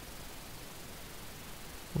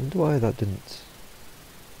 I wonder why that didn't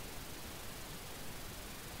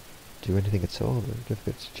do anything at all then. Don't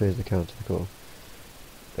forget to change the count to the call.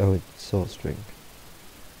 Oh, it's sort string.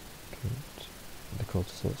 Count the call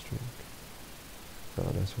to sort string.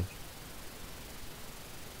 Oh, nice one.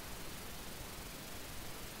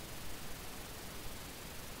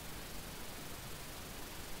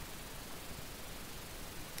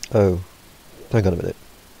 Oh, hang on a minute.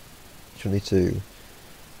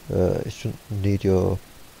 it shouldn't need your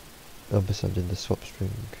ampersand in the swap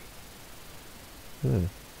string. Oh.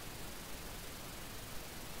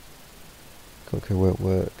 Okay, won't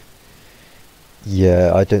work.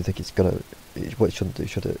 Yeah, I don't think it's gonna. What it shouldn't do,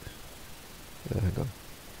 should it? Hang on.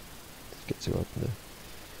 Let's get to open.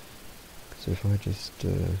 So if I just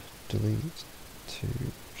delete to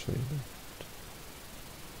actually,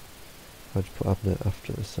 if I just put abnet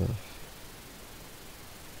after itself.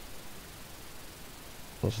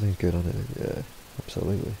 Lots of things good on it. Yeah,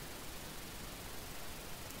 absolutely.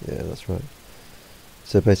 Yeah, that's right.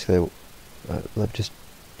 So basically, let me just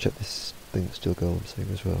check this thing that's still going. I'm saying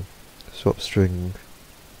as well. Swap string.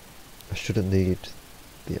 I shouldn't need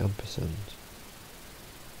the ampersand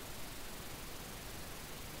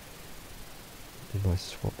in my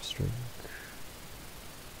swap string.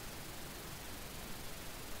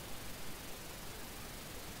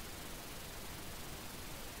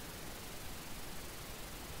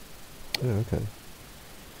 Oh, okay.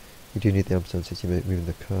 You do need the ampersand since you're moving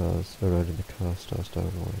the cars around in the car star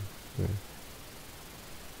line. Yeah.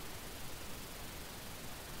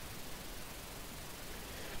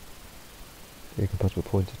 Incompatible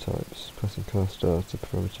pointer types. Passing car star to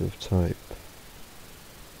parameter of type.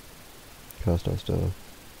 Car star star.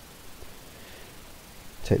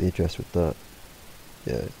 Take the address with that.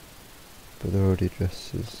 Yeah. But they're already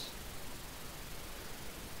addresses.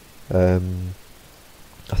 I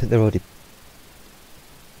think they're already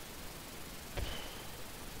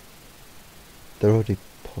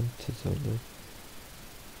pointers, aren't they?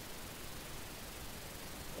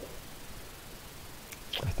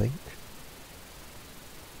 I think.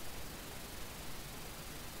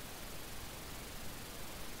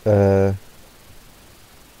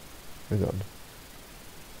 Hang on.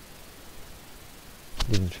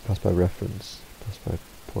 Didn't pass by reference, pass by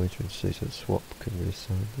pointer and see so swap can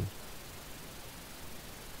reassign them.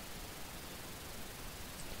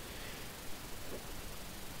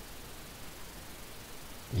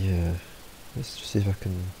 Yeah, let's just see if I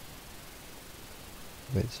can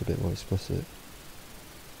make this a bit more explicit.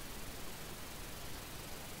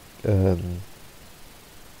 Could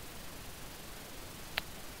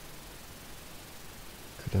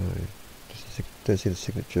I just don't see the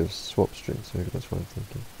signature of swap string, so maybe that's what I'm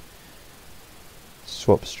thinking.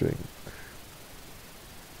 Swap string.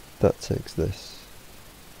 That takes this.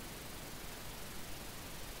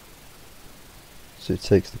 So it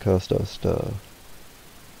takes the car star star.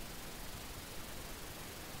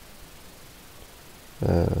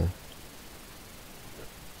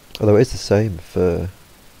 Although it is the same for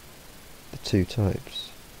the two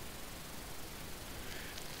types.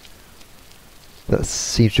 That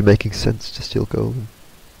seems to be making sense to still go.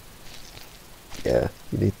 Yeah,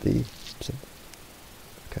 you need the.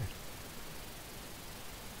 Okay.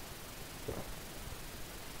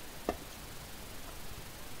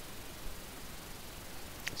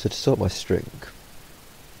 So to sort my string,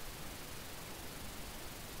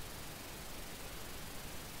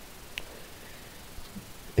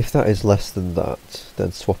 if that is less than that,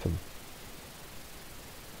 then swap them.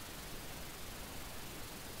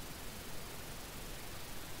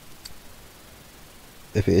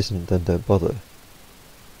 If it isn't, then don't bother.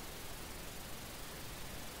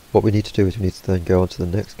 What we need to do is we need to then go on to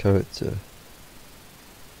the next character.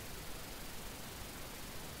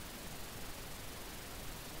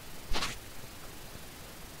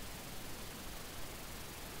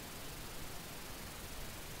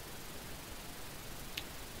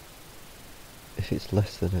 If it's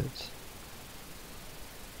less than it.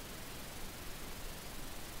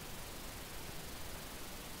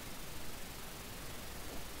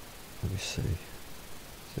 Let me see.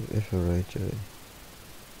 So if array j.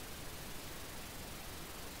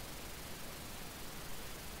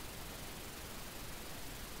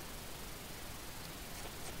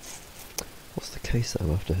 What's the case that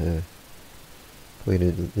I'm after here? We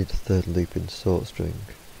need a third loop in sort string.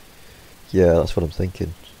 Yeah, that's what I'm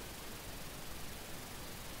thinking.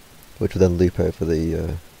 Which will then loop over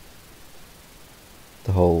the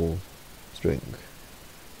whole string.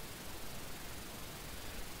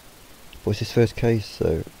 What's his first case?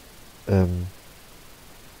 So,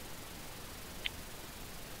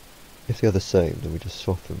 if they're the same, then we just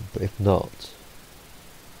swap them. But if not,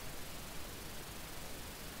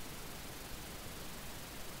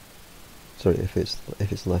 sorry, if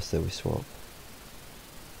it's less, then we swap.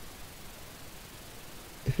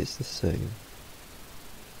 If it's the same.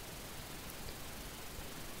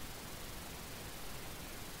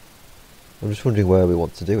 I'm just wondering where we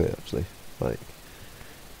want to do it actually, like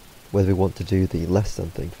whether we want to do the less than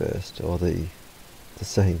thing first or the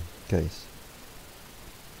same case.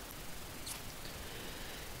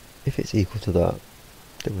 if it's equal to that,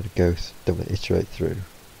 then we're going to iterate through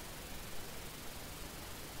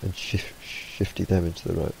and shifty them into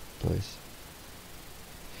the right place.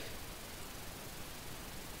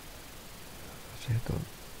 Where's it gone?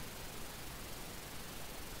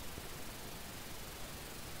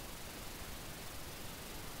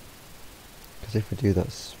 Because if we do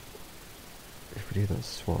that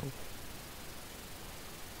swap.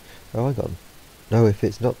 Oh, hang on. No, if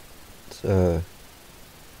it's not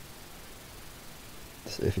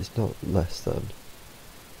less than,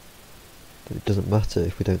 then it doesn't matter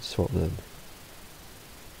if we don't swap them.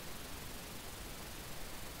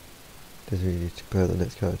 Because we need to compare the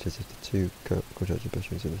next characters if the two contracted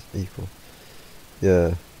batteries are equal.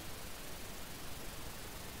 Yeah.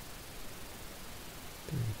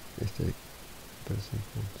 If they both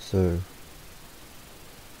equal. So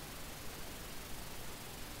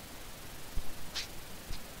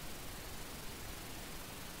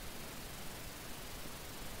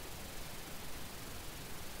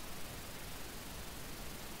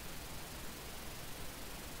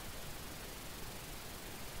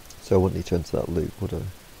I wouldn't need to enter that loop, would I?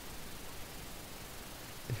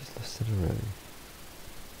 If it's less than array.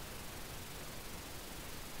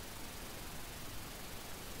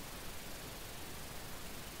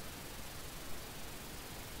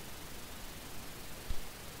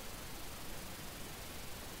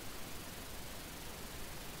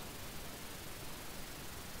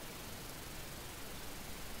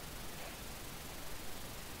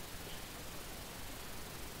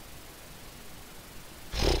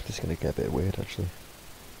 It's going to get a bit weird actually.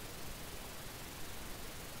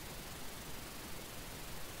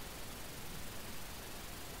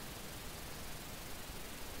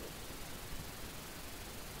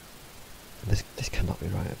 This cannot be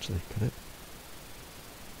right actually, can it?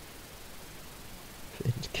 If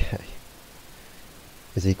int k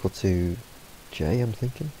is equal to j, I'm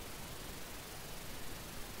thinking.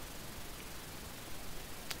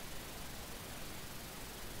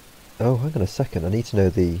 Oh, hang on a second. I need to know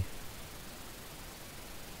the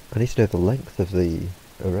length of the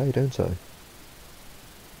array, don't I?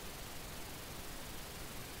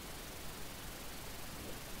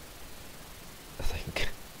 I think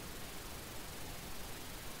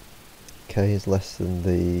k is less than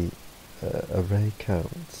the array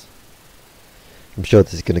count. I'm sure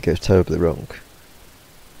this is going to go terribly wrong.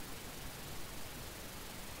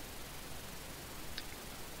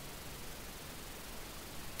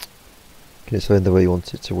 Can you explain the way you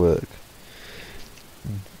want it to work?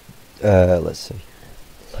 Let's see.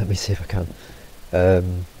 Let me see if I can.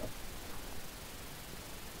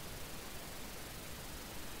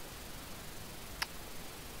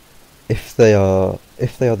 If they are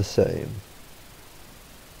the same,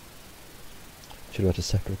 should write a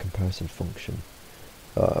separate comparison function.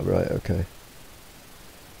 Ah, right, okay.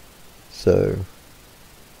 So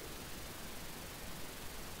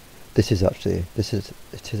it is a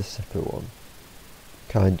separate one.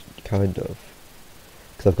 Kind of.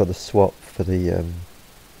 Because I've got the swap for the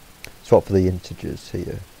integers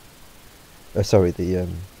here. Sorry, I've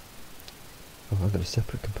got a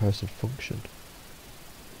separate comparison function.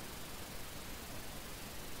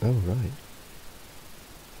 Oh, right.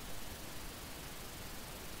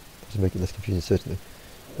 Doesn't make it less confusing, certainly.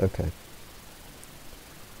 Okay.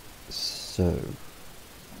 So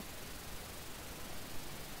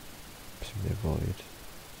avoid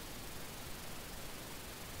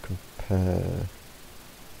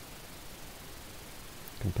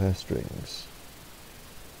compare strings,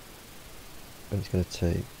 and it's going to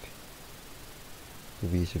take the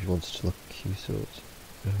views if you wanted to look Q sort.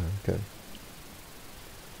 Okay.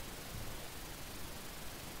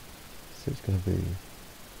 So it's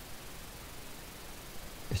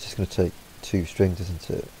just going to take two strings, isn't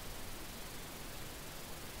it?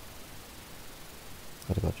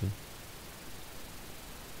 I'd imagine.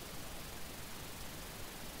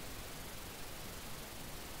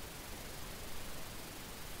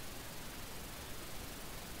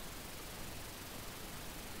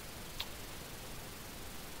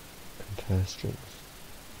 Compare strings.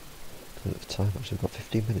 At the time, actually, I've got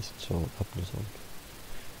 15 minutes until what happens on.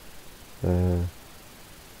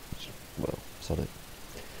 Well, that's on it.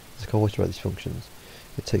 There's a common way to write these functions.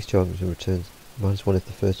 It takes two arguments and returns -1 if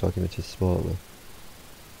the first argument is smaller,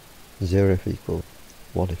 0 if equal,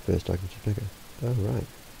 1 if first argument is bigger. Oh, right.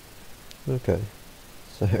 Okay.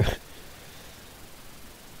 So,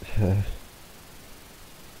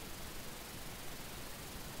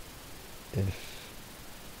 if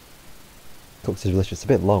cognitive relation, it's a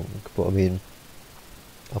bit long, but I mean,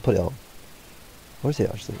 I'll put it on. Or is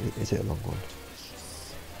it actually? Is it a long one?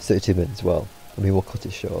 32 minutes, well, I mean, we'll cut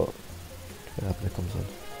it short when Abner comes on.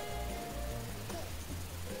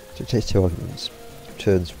 So it takes two arguments.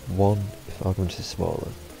 Returns one if argument is smaller.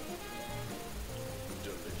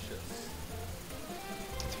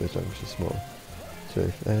 The first argument is smaller. So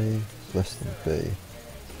if A is less than B,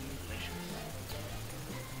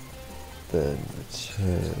 then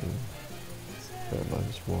return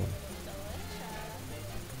 -1.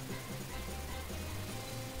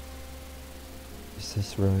 Is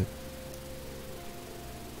this right?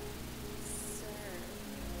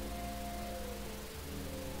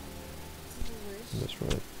 That's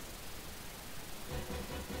right.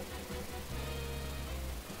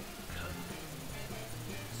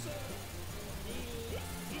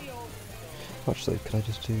 Actually, can I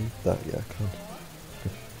just do that? Yeah, I can.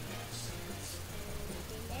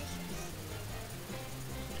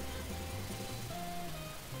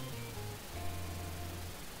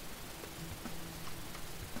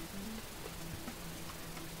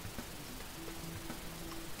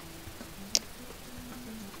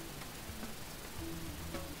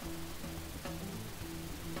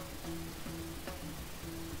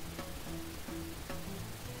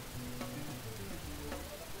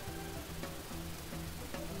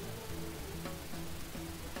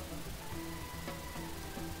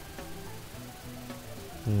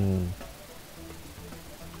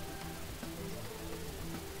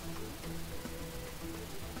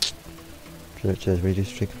 Projectors reduce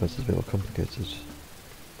string commands is a bit more complicated.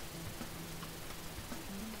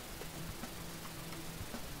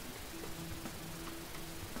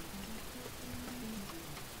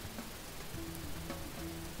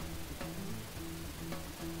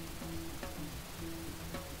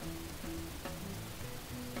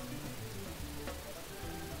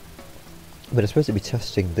 But I suppose it'd be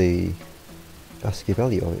testing the ASCII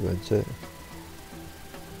value of it, won't it?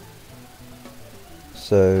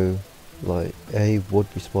 So, like, A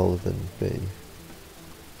would be smaller than B. You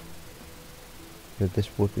know, this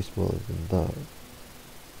would be smaller than that.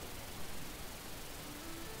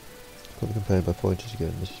 Can't be compared by pointers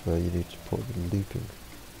again. This is where you need to put the looping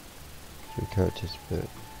through characters a bit.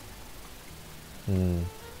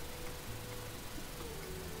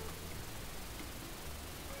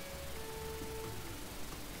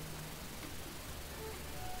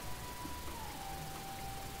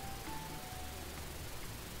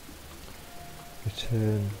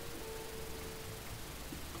 Return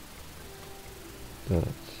that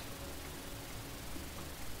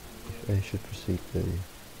if A should precede B.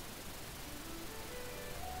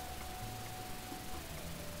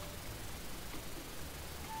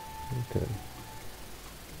 Okay.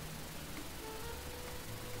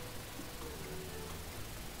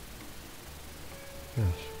 Gosh.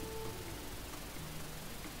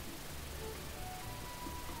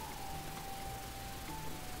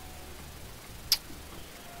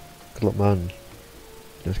 Good luck, man.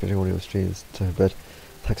 Just getting one of your streams to bed.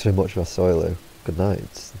 Thanks very much, Vassoilo. Good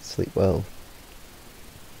night. Sleep well.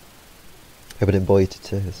 Hope I didn't bore you to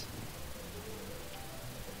tears.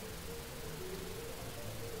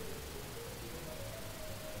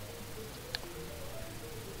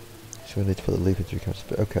 So we need to put the loop in through characters,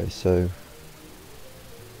 but okay, so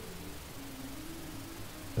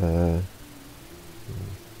I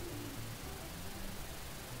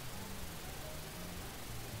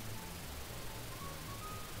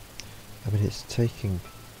mean, it's taking,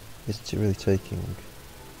 isn't it really taking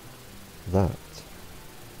that?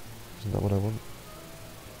 Isn't that what I want?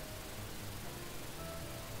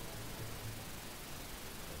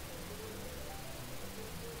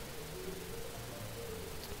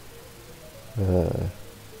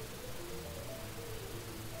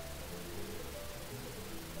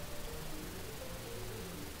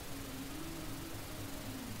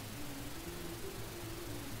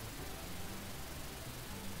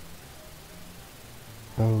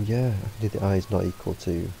 Oh yeah, I can do the I is not equal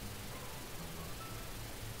to...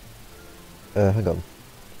 hang on.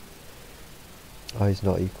 I is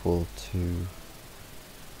not equal to...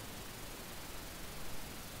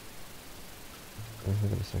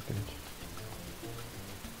 hang on a second.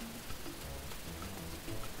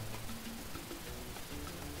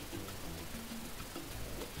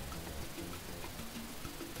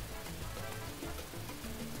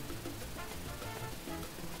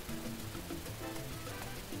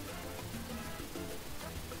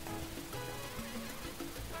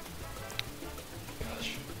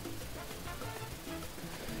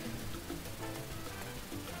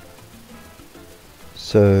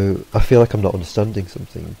 So, I feel like I'm not understanding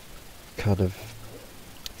something kind of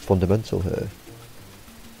fundamental here.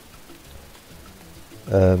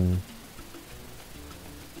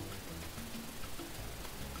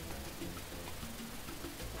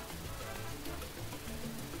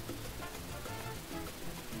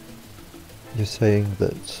 you're saying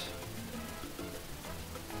that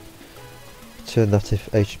turn that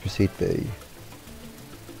if A should precede B.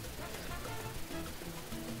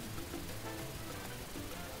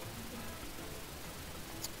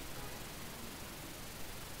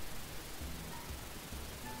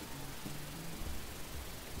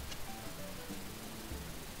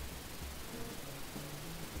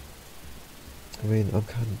 I mean, I'm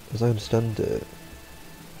kind of, as I understand it,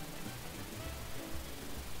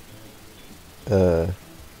 oh,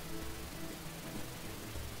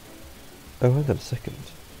 hang on a second.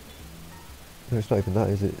 No, it's not even that,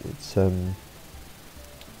 is it?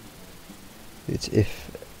 It's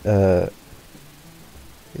if,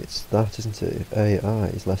 it's that, isn't it? If AI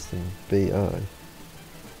is less than BI.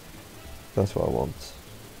 That's what I want.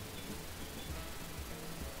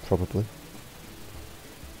 Probably.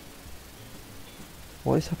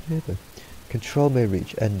 What is happening here though? Control may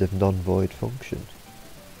reach end of non-void function.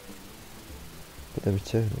 But they're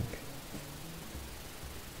returning.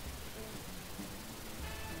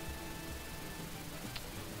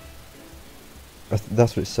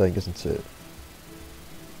 That's what it's saying, isn't it?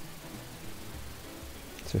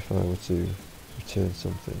 So if I were to return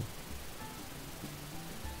something.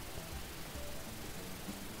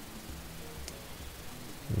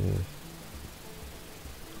 Yeah.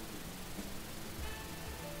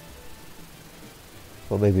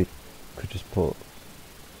 Or maybe could just put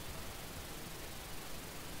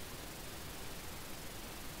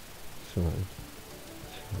something.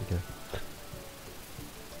 There we go.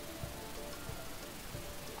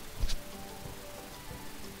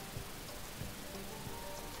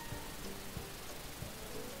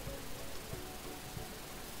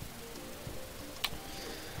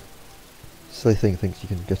 Silly thing thinks you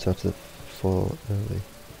can get out of the floor early.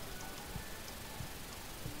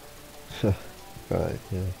 Right,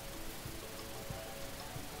 yeah.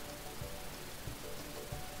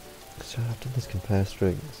 So I've done this compare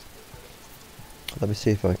strings. Let me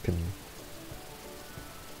see if I can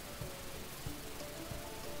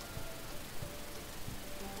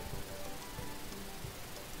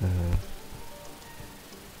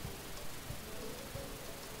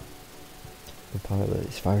compile it.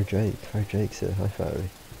 It's Fiery Drake. Fiery Drake's here. Hi Fiery.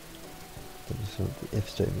 So the if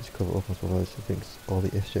statements cover up, otherwise it thinks all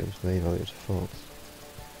the if statements may evaluate to false.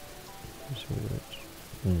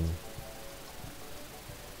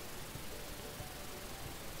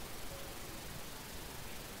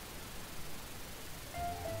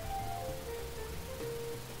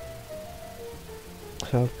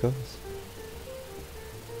 Oh, of course.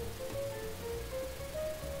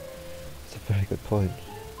 It's a very good point.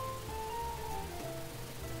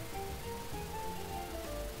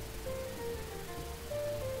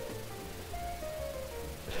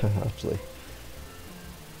 Actually.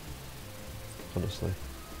 Honestly.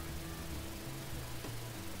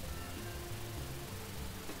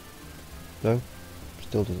 No?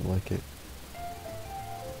 Still doesn't like it.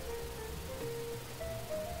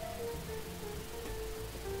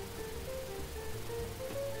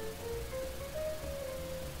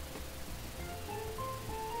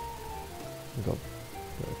 Got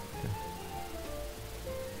okay.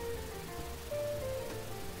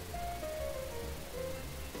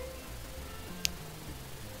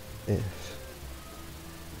 If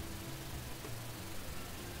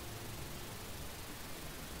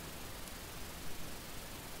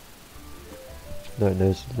no, it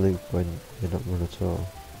knows the loop when you're not run at all.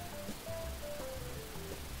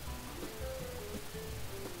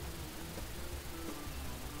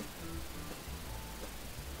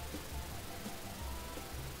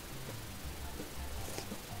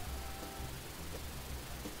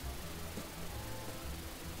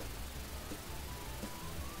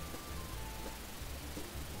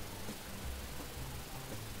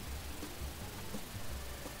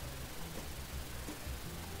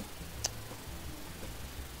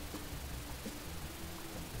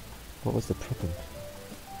 What was the problem?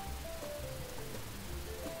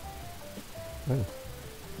 Oh, hold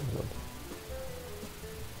on.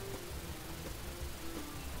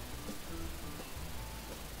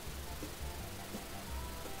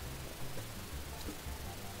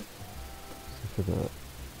 So for that,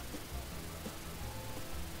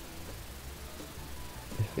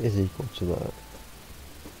 if it is equal to that,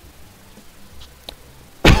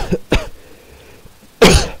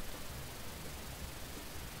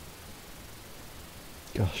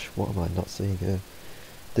 gosh, what am I not seeing here?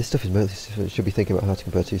 This stuff is mostly, should be thinking about how to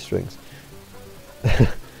compare two strings.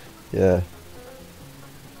 Yeah.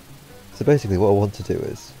 So basically what I want to do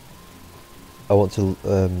is, I want to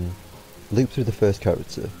loop through the first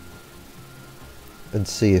character and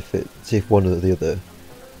see if one or the other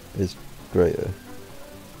is greater.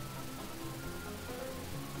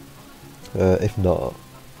 If not,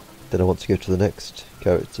 then I want to go to the next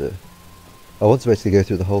character. I want to basically go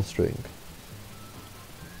through the whole string.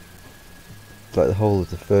 Like the whole of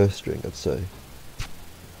the first string, I'd say.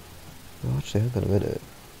 Oh, actually, hang on a minute.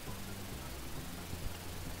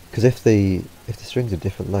 Because if the strings are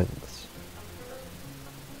different lengths,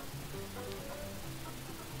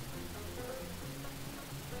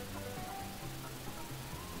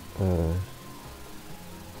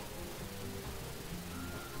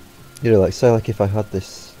 you know, like say like if I had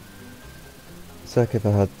this, say like if I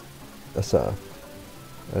had a Saf,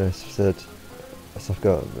 and I said a Saf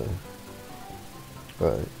got on there,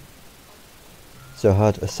 right? So I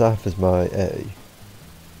had a Saf as my A,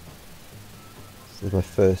 so as my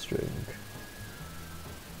first string,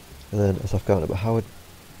 and then a Saf got on it. But how would,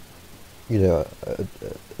 you know,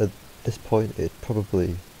 at this point it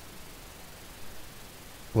probably,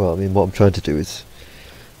 well, I mean, what I'm trying to do is,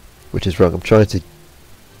 which is wrong, I'm trying to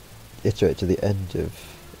iterate to the end of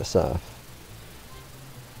a Saf,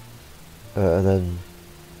 and then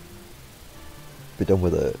be done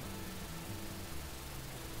with it.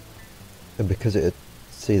 And because it'd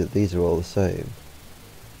see that these are all the same,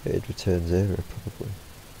 it'd return 0 probably,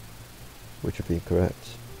 which would be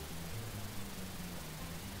incorrect.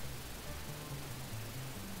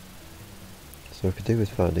 So what I could do is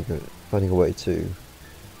finding a way to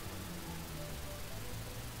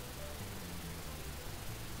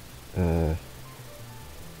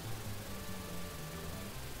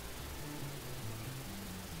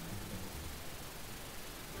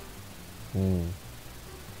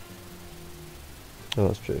oh,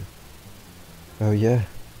 that's true. Oh yeah,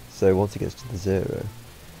 so once it gets to the 0,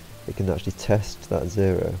 it can actually test that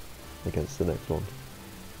 0 against the next one.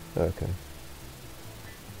 Okay.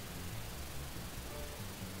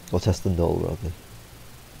 Or test the null rather.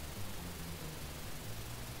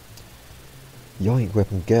 Yoink,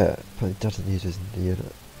 weapon get. Apparently doesn't use his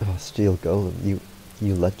unit. Oh, steel golem,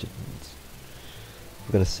 you legend.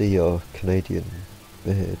 We're gonna see your Canadian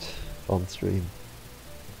beard on stream.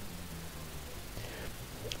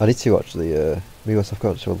 I need to actually move myself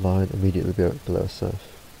got to a line immediately below Seth.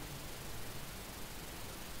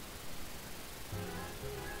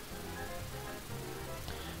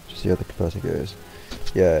 Just see how the comparison goes.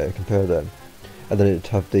 Yeah, compare them. And then it'd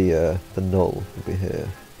have the null would be here.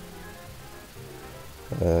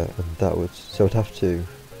 And that would, so I'd have to,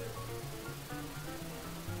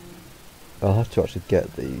 I'll have to actually get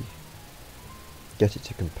it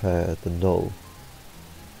to compare the null.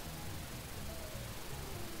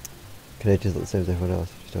 Canadians look the same as everyone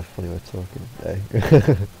else, just have a funny way of talking. Hey.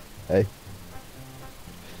 Hey.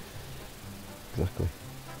 Exactly.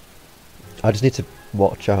 I just need to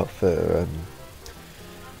watch out for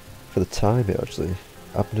the time here actually.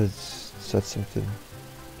 Abner's said something.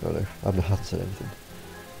 I don't know, Abner hasn't said anything.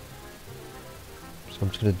 So I'm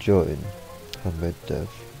just going to join Handmade Dev.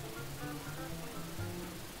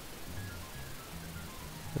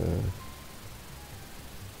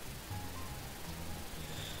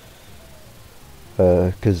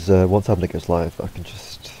 Because once Abner goes live, I can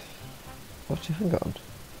just... Actually, hang on.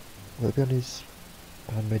 Will it be on his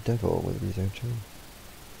Handmade Dev or will it be his own channel?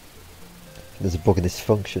 There's a bug in this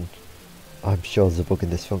function. I'm sure there's a bug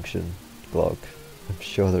in this function, blog. I'm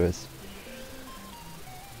sure there is.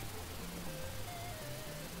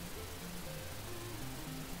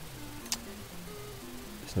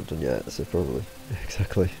 It's not done yet, so probably.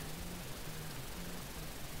 Exactly.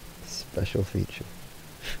 Special feature.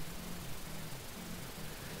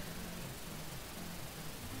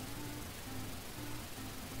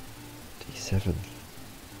 D7.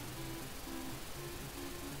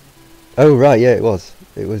 Oh right, yeah, it was.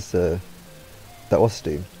 It was that was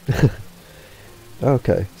Steam.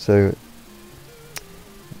 Okay, so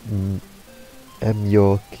M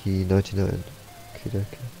Yorkie 99.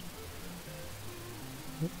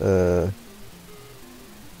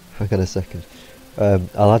 Hang on a second.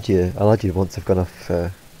 I'll add you once I've gone off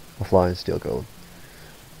offline. Steel Golem.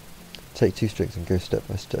 Take 2 strings and go step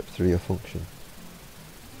by step through your function.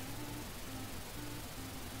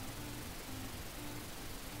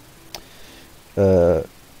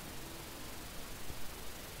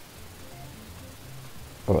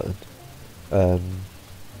 Alright then.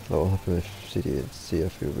 What will happen if CD and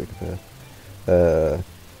CF will be compared?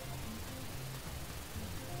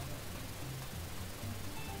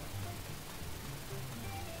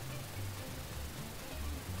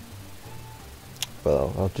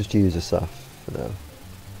 Well, I'll just use a SAF for now.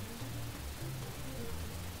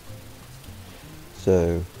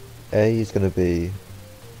 So A is going to be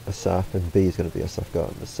a SAF and B is going to be a SAF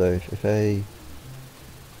Gardener. So if A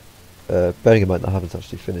bearing in mind that I haven't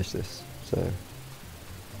actually finished this, so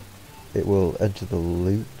it will enter the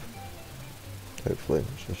loop, hopefully.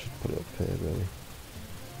 I should put it up here really.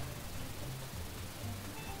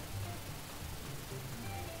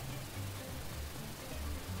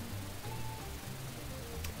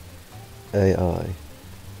 AI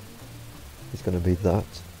is going to be that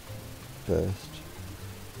first.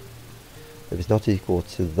 If it's not equal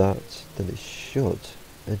to that, then it should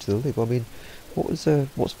enter the loop. I mean,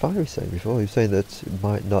 what's Fiery saying before? He was saying that it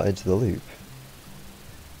might not enter the loop.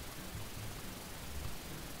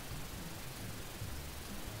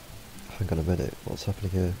 Hang on a minute, what's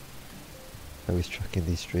happening here? How he's tracking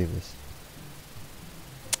these streamers.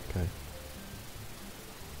 Okay.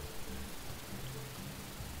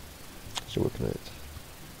 So we're connect.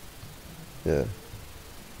 Yeah.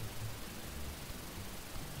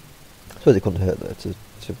 I suppose it couldn't hurt there to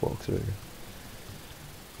walk through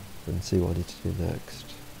and see what I need to do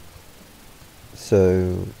next.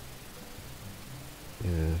 So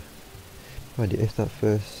yeah. Mind you, if that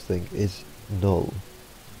first thing is null,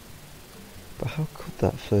 but how could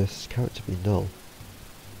that first character be null?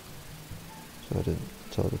 So I didn't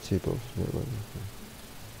tell the two bugs. No,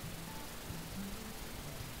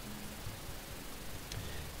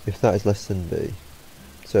 if that is less than B,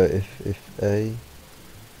 so if A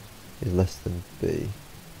is less than B,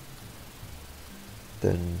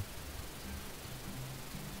 then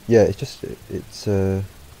yeah, it's just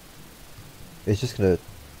gonna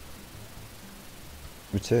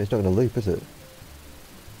return. It's not gonna loop, is it?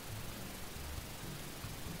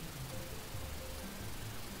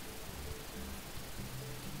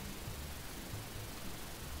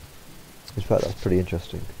 In fact, that's pretty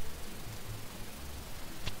interesting.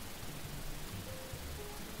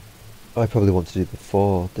 I probably want to do the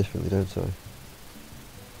 4 differently, don't I?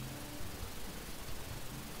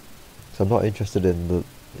 So I'm not interested in the...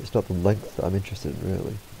 It's not the length that I'm interested in,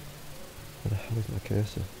 really. Where the hell is my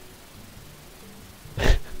cursor?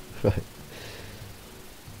 Right.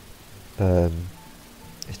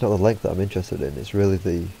 It's not the length that I'm interested in, it's really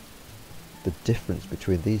the difference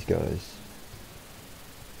between these guys.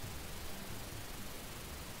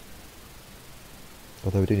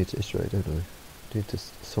 Although we do need to iterate, don't we? We need to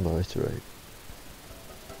somehow iterate.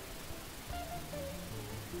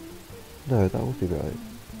 No, that would be right.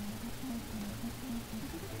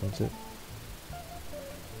 Is it?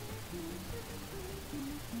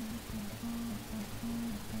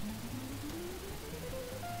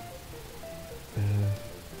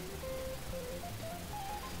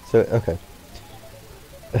 So, okay.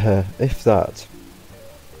 If that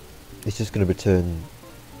is just going to return...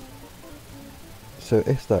 So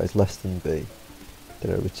if that is less than B,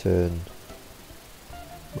 then it'll return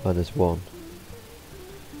 -1.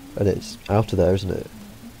 And it's out of there, isn't it?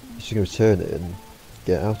 It's just going to return it and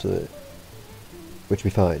get out of it. Which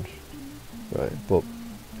will be fine. Right, but...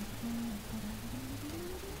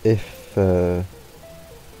 If they're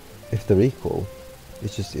equal,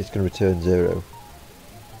 it's going to return 0.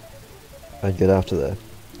 And get out of there.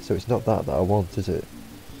 So it's not that I want, is it?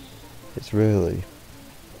 It's really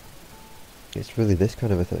this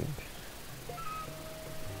kind of a thing.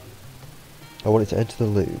 I want it to enter the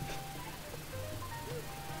loop.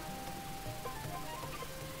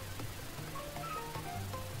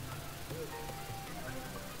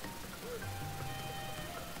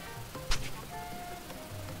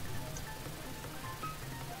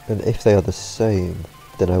 And if they are the same,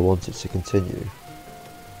 then I want it to continue.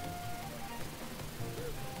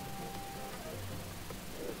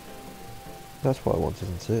 That's what I want,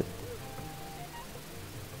 isn't it?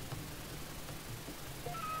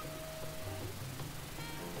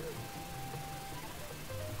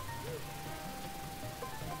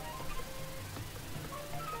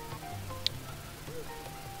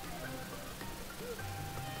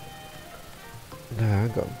 No,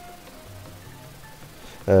 hang on.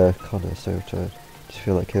 Connor, so tired. Just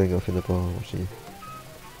feel like killing off in the bar watching you.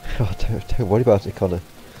 Oh, don't worry about it, Connor. I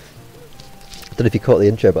don't know if you caught the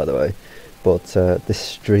intro, by the way, but this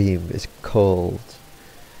stream is called...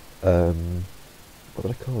 what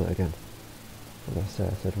did I call it again? What did I say?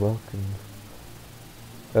 I said welcome...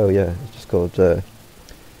 Oh yeah, it's just called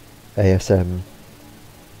ASMR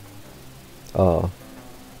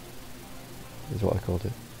is what I called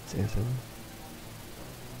it. It's ASMR.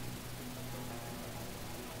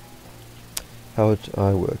 How would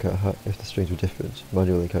I work out if the strings were different?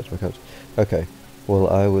 Manually character by character. Okay, well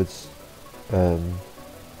I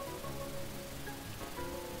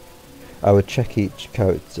would check each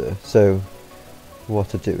character. So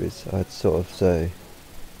what I'd do is I'd sort of say,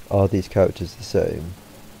 are these characters the same?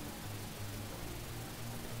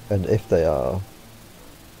 And if they are,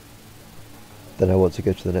 then I want to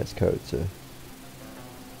go to the next character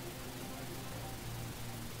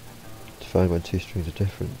to find when two strings are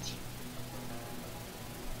different.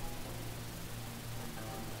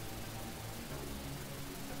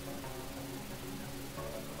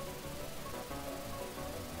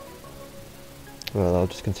 Well, I'll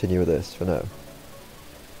just continue with this for now.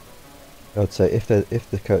 I would say if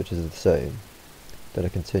the characters are the same, then I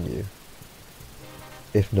continue.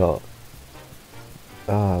 If not,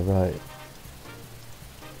 right.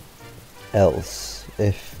 Else,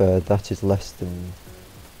 if that is less than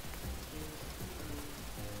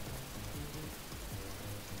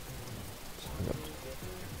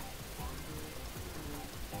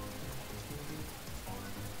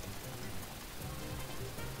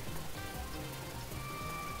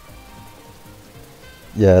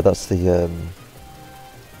yeah, that's the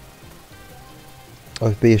oh,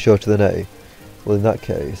 if B is shorter than A. Well, in that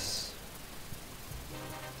case,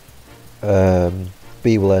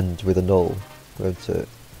 B will end with a null, won't it?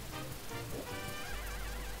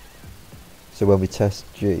 So when we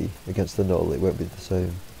test G against the null, it won't be the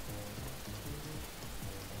same.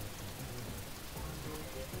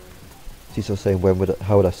 So he's still saying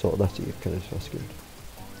how would I sort that? You're kind of asking.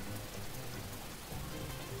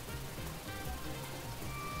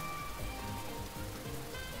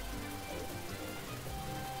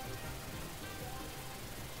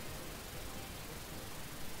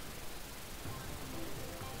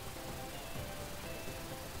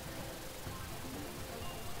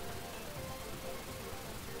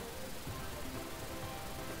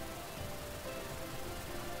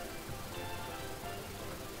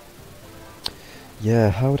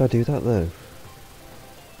 Yeah, how would I do that though?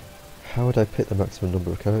 How would I pick the maximum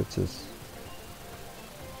number of characters?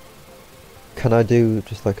 Can I do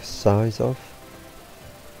just like a size of?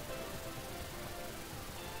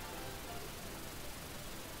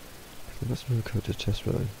 The maximum of characters test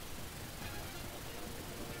right.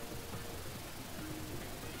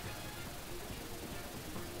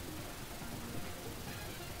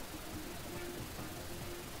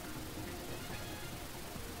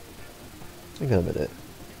 Hang on a minute.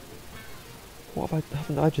 What have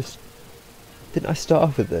haven't I just... Didn't I start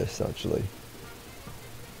off with this, actually?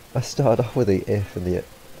 I started off with the if and the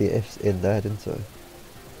if's in there, didn't I?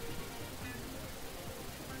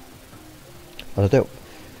 And I don't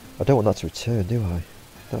want that to return, do I?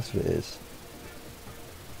 That's what it is.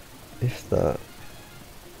 If that...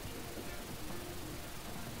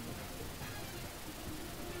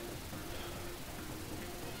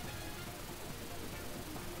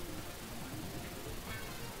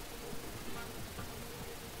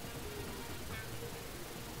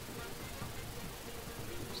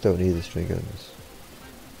 Don't need the string ends.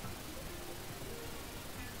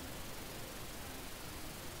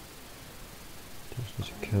 Just need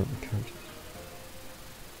to count the characters.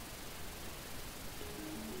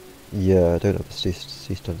 Yeah, I don't have the C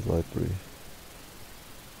standard library.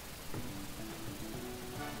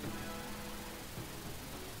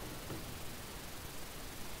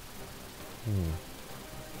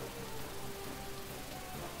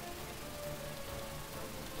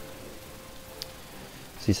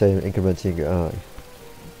 So you say incrementing I.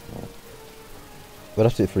 I'd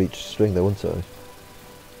have to do it for each string though, wouldn't I?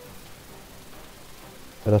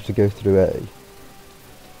 I'd have to go through A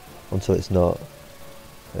until it's not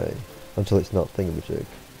A. Until it's not thingamajig.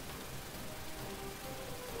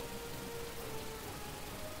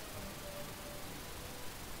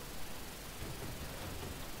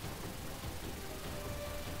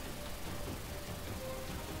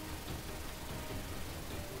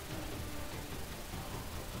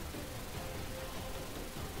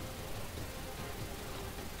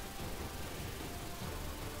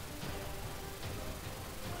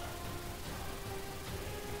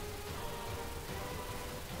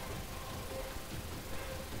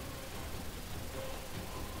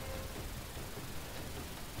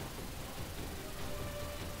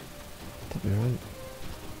 That'd be right.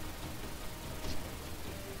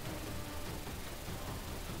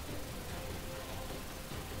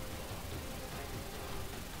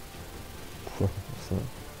 What's that?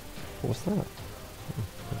 What was that? Oh,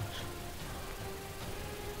 gosh.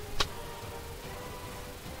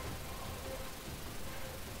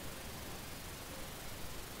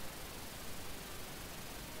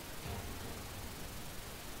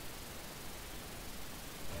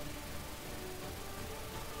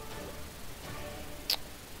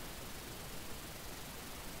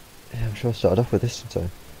 Yeah, I'm sure I started off with this, didn't I?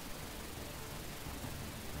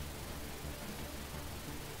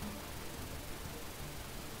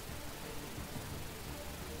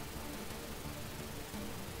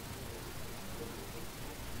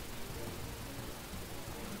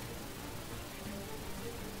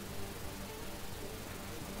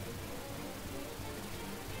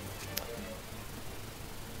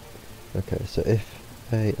 Okay, so if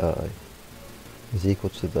AI is equal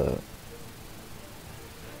to that,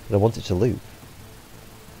 and I want it to loop.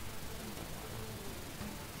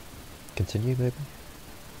 Continue, maybe?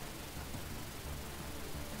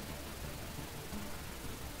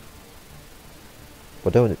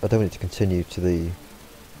 But I don't want it to continue to the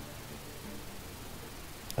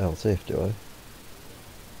else if, do I?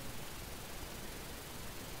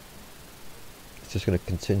 It's just going to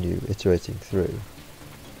continue iterating through.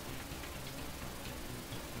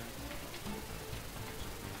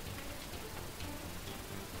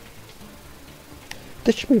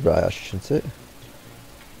 This should be right, actually, shouldn't it?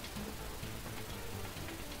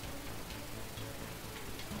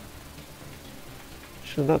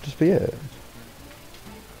 Shouldn't that just be it?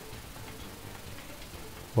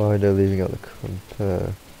 Why no leaving out the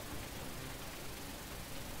compare?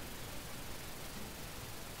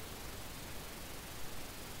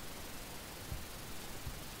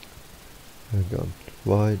 Hang on.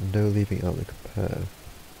 Why no leaving out the compare?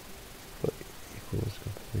 But equals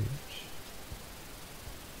complete.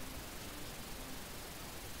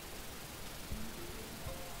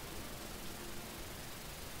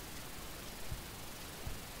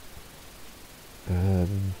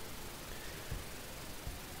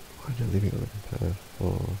 Why no leaving out the compare?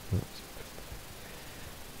 Oh,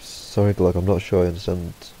 sorry, Glug, I'm not sure I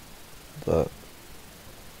understand that.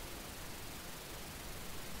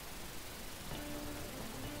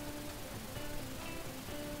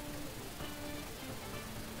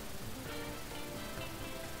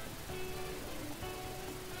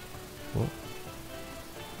 What?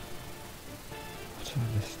 What did I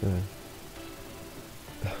miss there?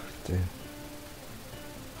 Oh dear.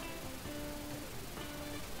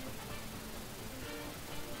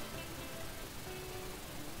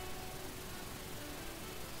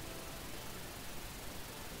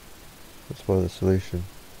 That's why the solution.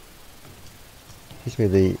 Seems to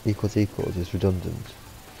me the equals is redundant,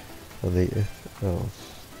 and the if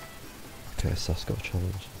else. Okay, SAS got a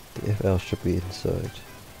challenge. The if else should be inside.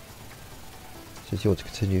 Since you want to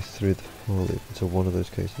continue through the for loop until one of those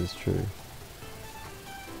cases is true.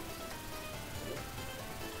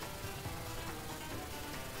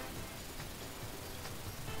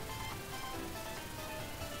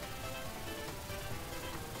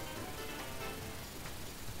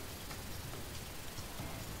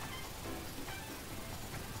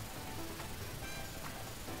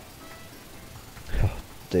 Oh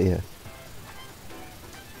dear.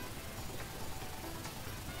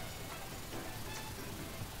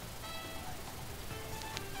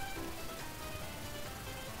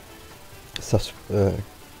 SAS,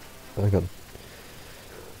 hang on.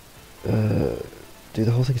 Do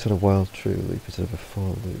the whole thing sort of while true loop instead of a for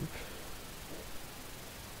loop.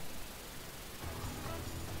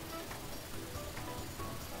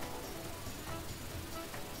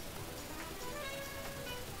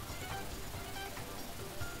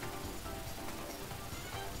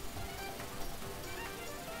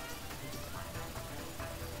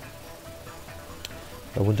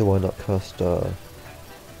 I wonder why not cast star.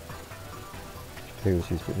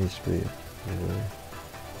 Previously, but it needs to be anyway.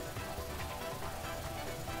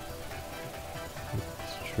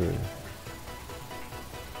 It's true.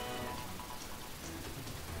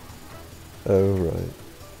 Oh right.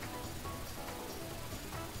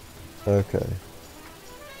 Okay.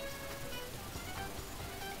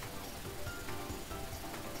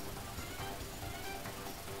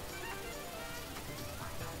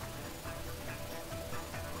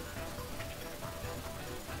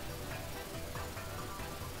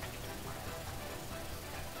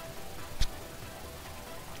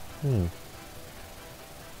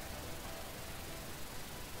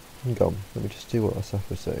 Hang on, let me just do what Asaf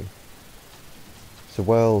was saying. So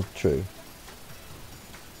while true,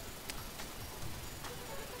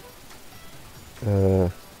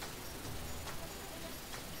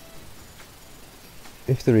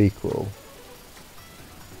 if they're equal,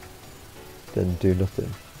 then do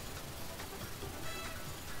nothing.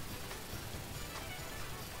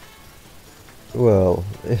 Well,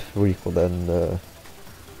 if we're equal, then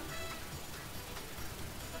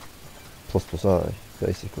plus plus I,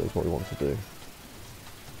 basically, is what we want to do.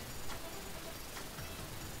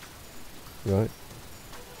 Right?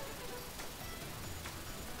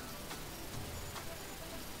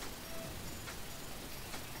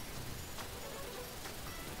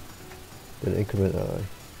 Then increment I.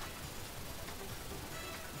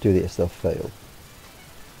 Do the itself fail.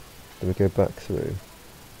 Then we go back through.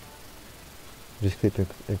 Just keep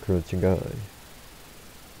incrementing I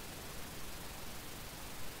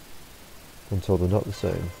until they're not the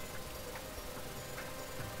same.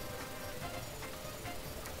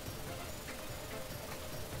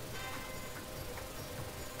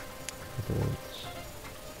 about.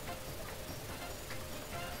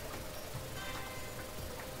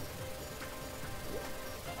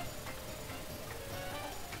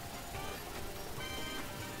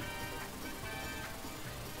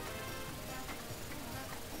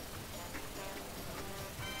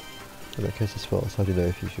 In that case it's false. How do you know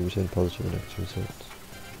if you should return positive or negative results?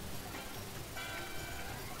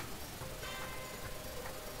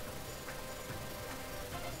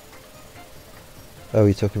 Oh,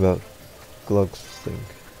 you're talking about Glog's thing.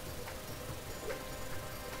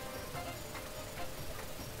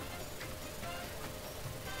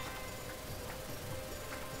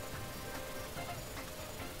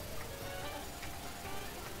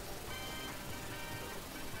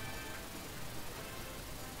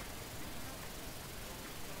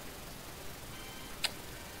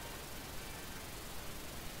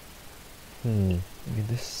 I mean,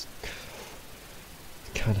 this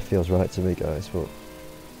kind of feels right to me, guys, but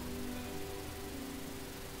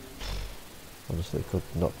honestly it could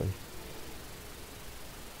not be.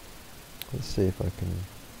 Let's see if I can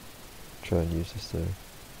try and use this though.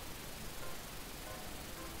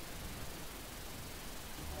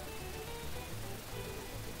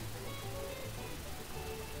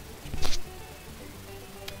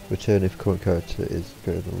 Return if current character is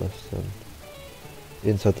greater than less than.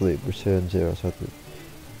 Inside the loop, return 0 outside the loop.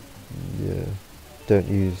 Yeah. Don't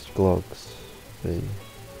use Glog's.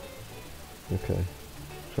 Okay.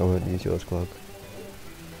 So I won't use yours, Glog.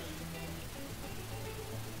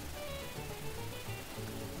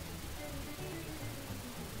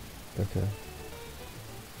 Okay.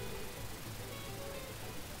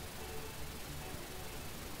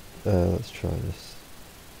 Let's try this.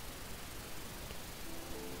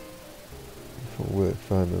 If it will work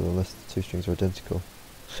fine unless the two strings are identical.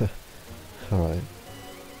 Alright.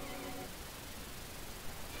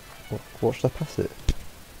 What should I pass it?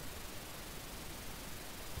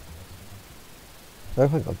 Oh,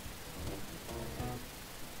 hang on.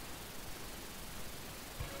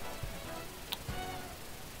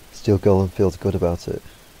 Steel Golem feels good about it.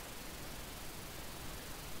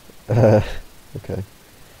 Okay.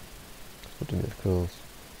 What do we of course?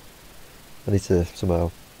 I need to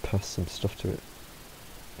somehow pass some stuff to it.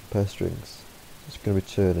 Compare strings. It's going to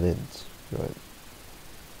return an int. Right.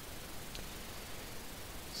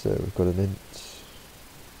 So we've got an int.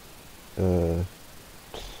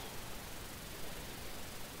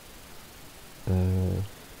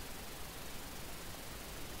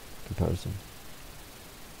 Comparison.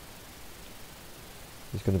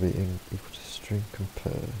 It's going to be equal to string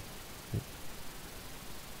compare.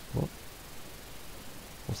 What?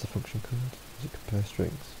 What's the function called? Is it compare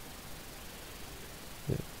strings?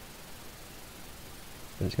 Yeah.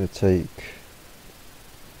 And it's going to take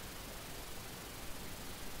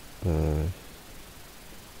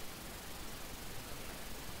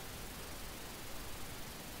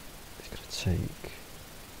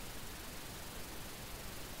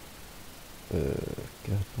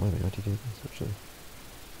God, blimey, how do you do this actually?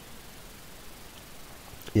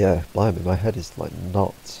 Yeah, blimey, my head is like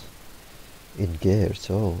not in gear at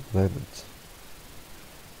all at the moment.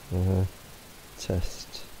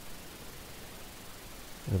 Test.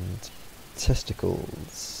 And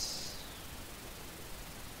testicles.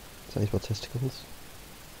 Is that how you spell testicles?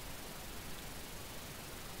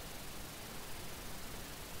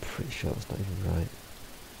 Pretty sure that's not even right.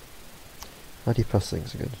 How do you pass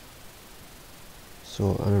things again?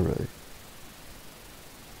 Sort and array.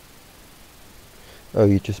 Oh,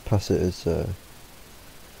 you just pass it as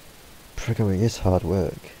programming is hard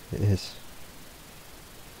work. It is.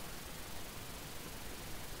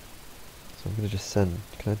 So I'm going to just send.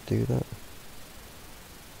 Can I do that?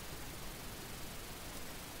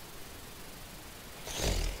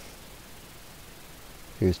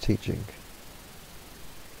 Who's teaching?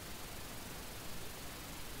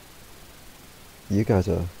 You guys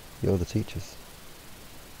are. You're the teachers.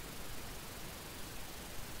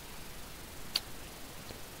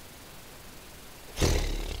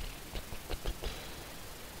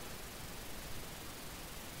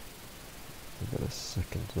 Give it a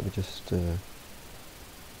second. Let me just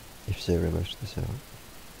if zero most of this out.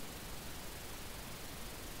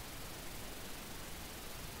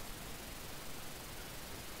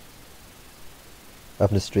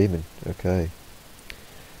 Having a streaming. Okay.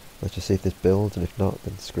 Let's just see if this builds, and if not,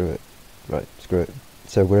 then screw it. Right, screw it.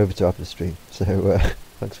 So we're over to having a stream. So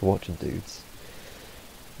thanks for watching, dudes.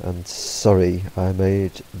 And sorry, I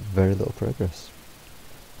made very little progress.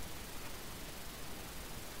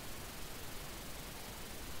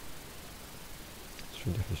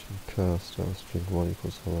 String definition cast, string 1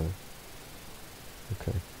 equals hello.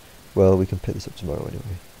 Okay. Well, we can pick this up tomorrow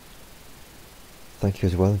anyway. thank you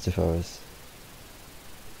as well insofar as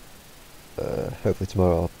hopefully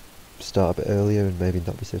tomorrow I'll start a bit earlier and maybe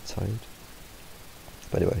not be so tired.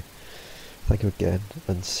 But anyway, thank you again,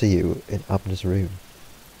 and see you in Abner's room.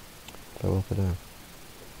 Farewell for now.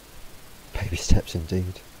 Baby steps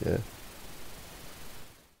indeed, yeah.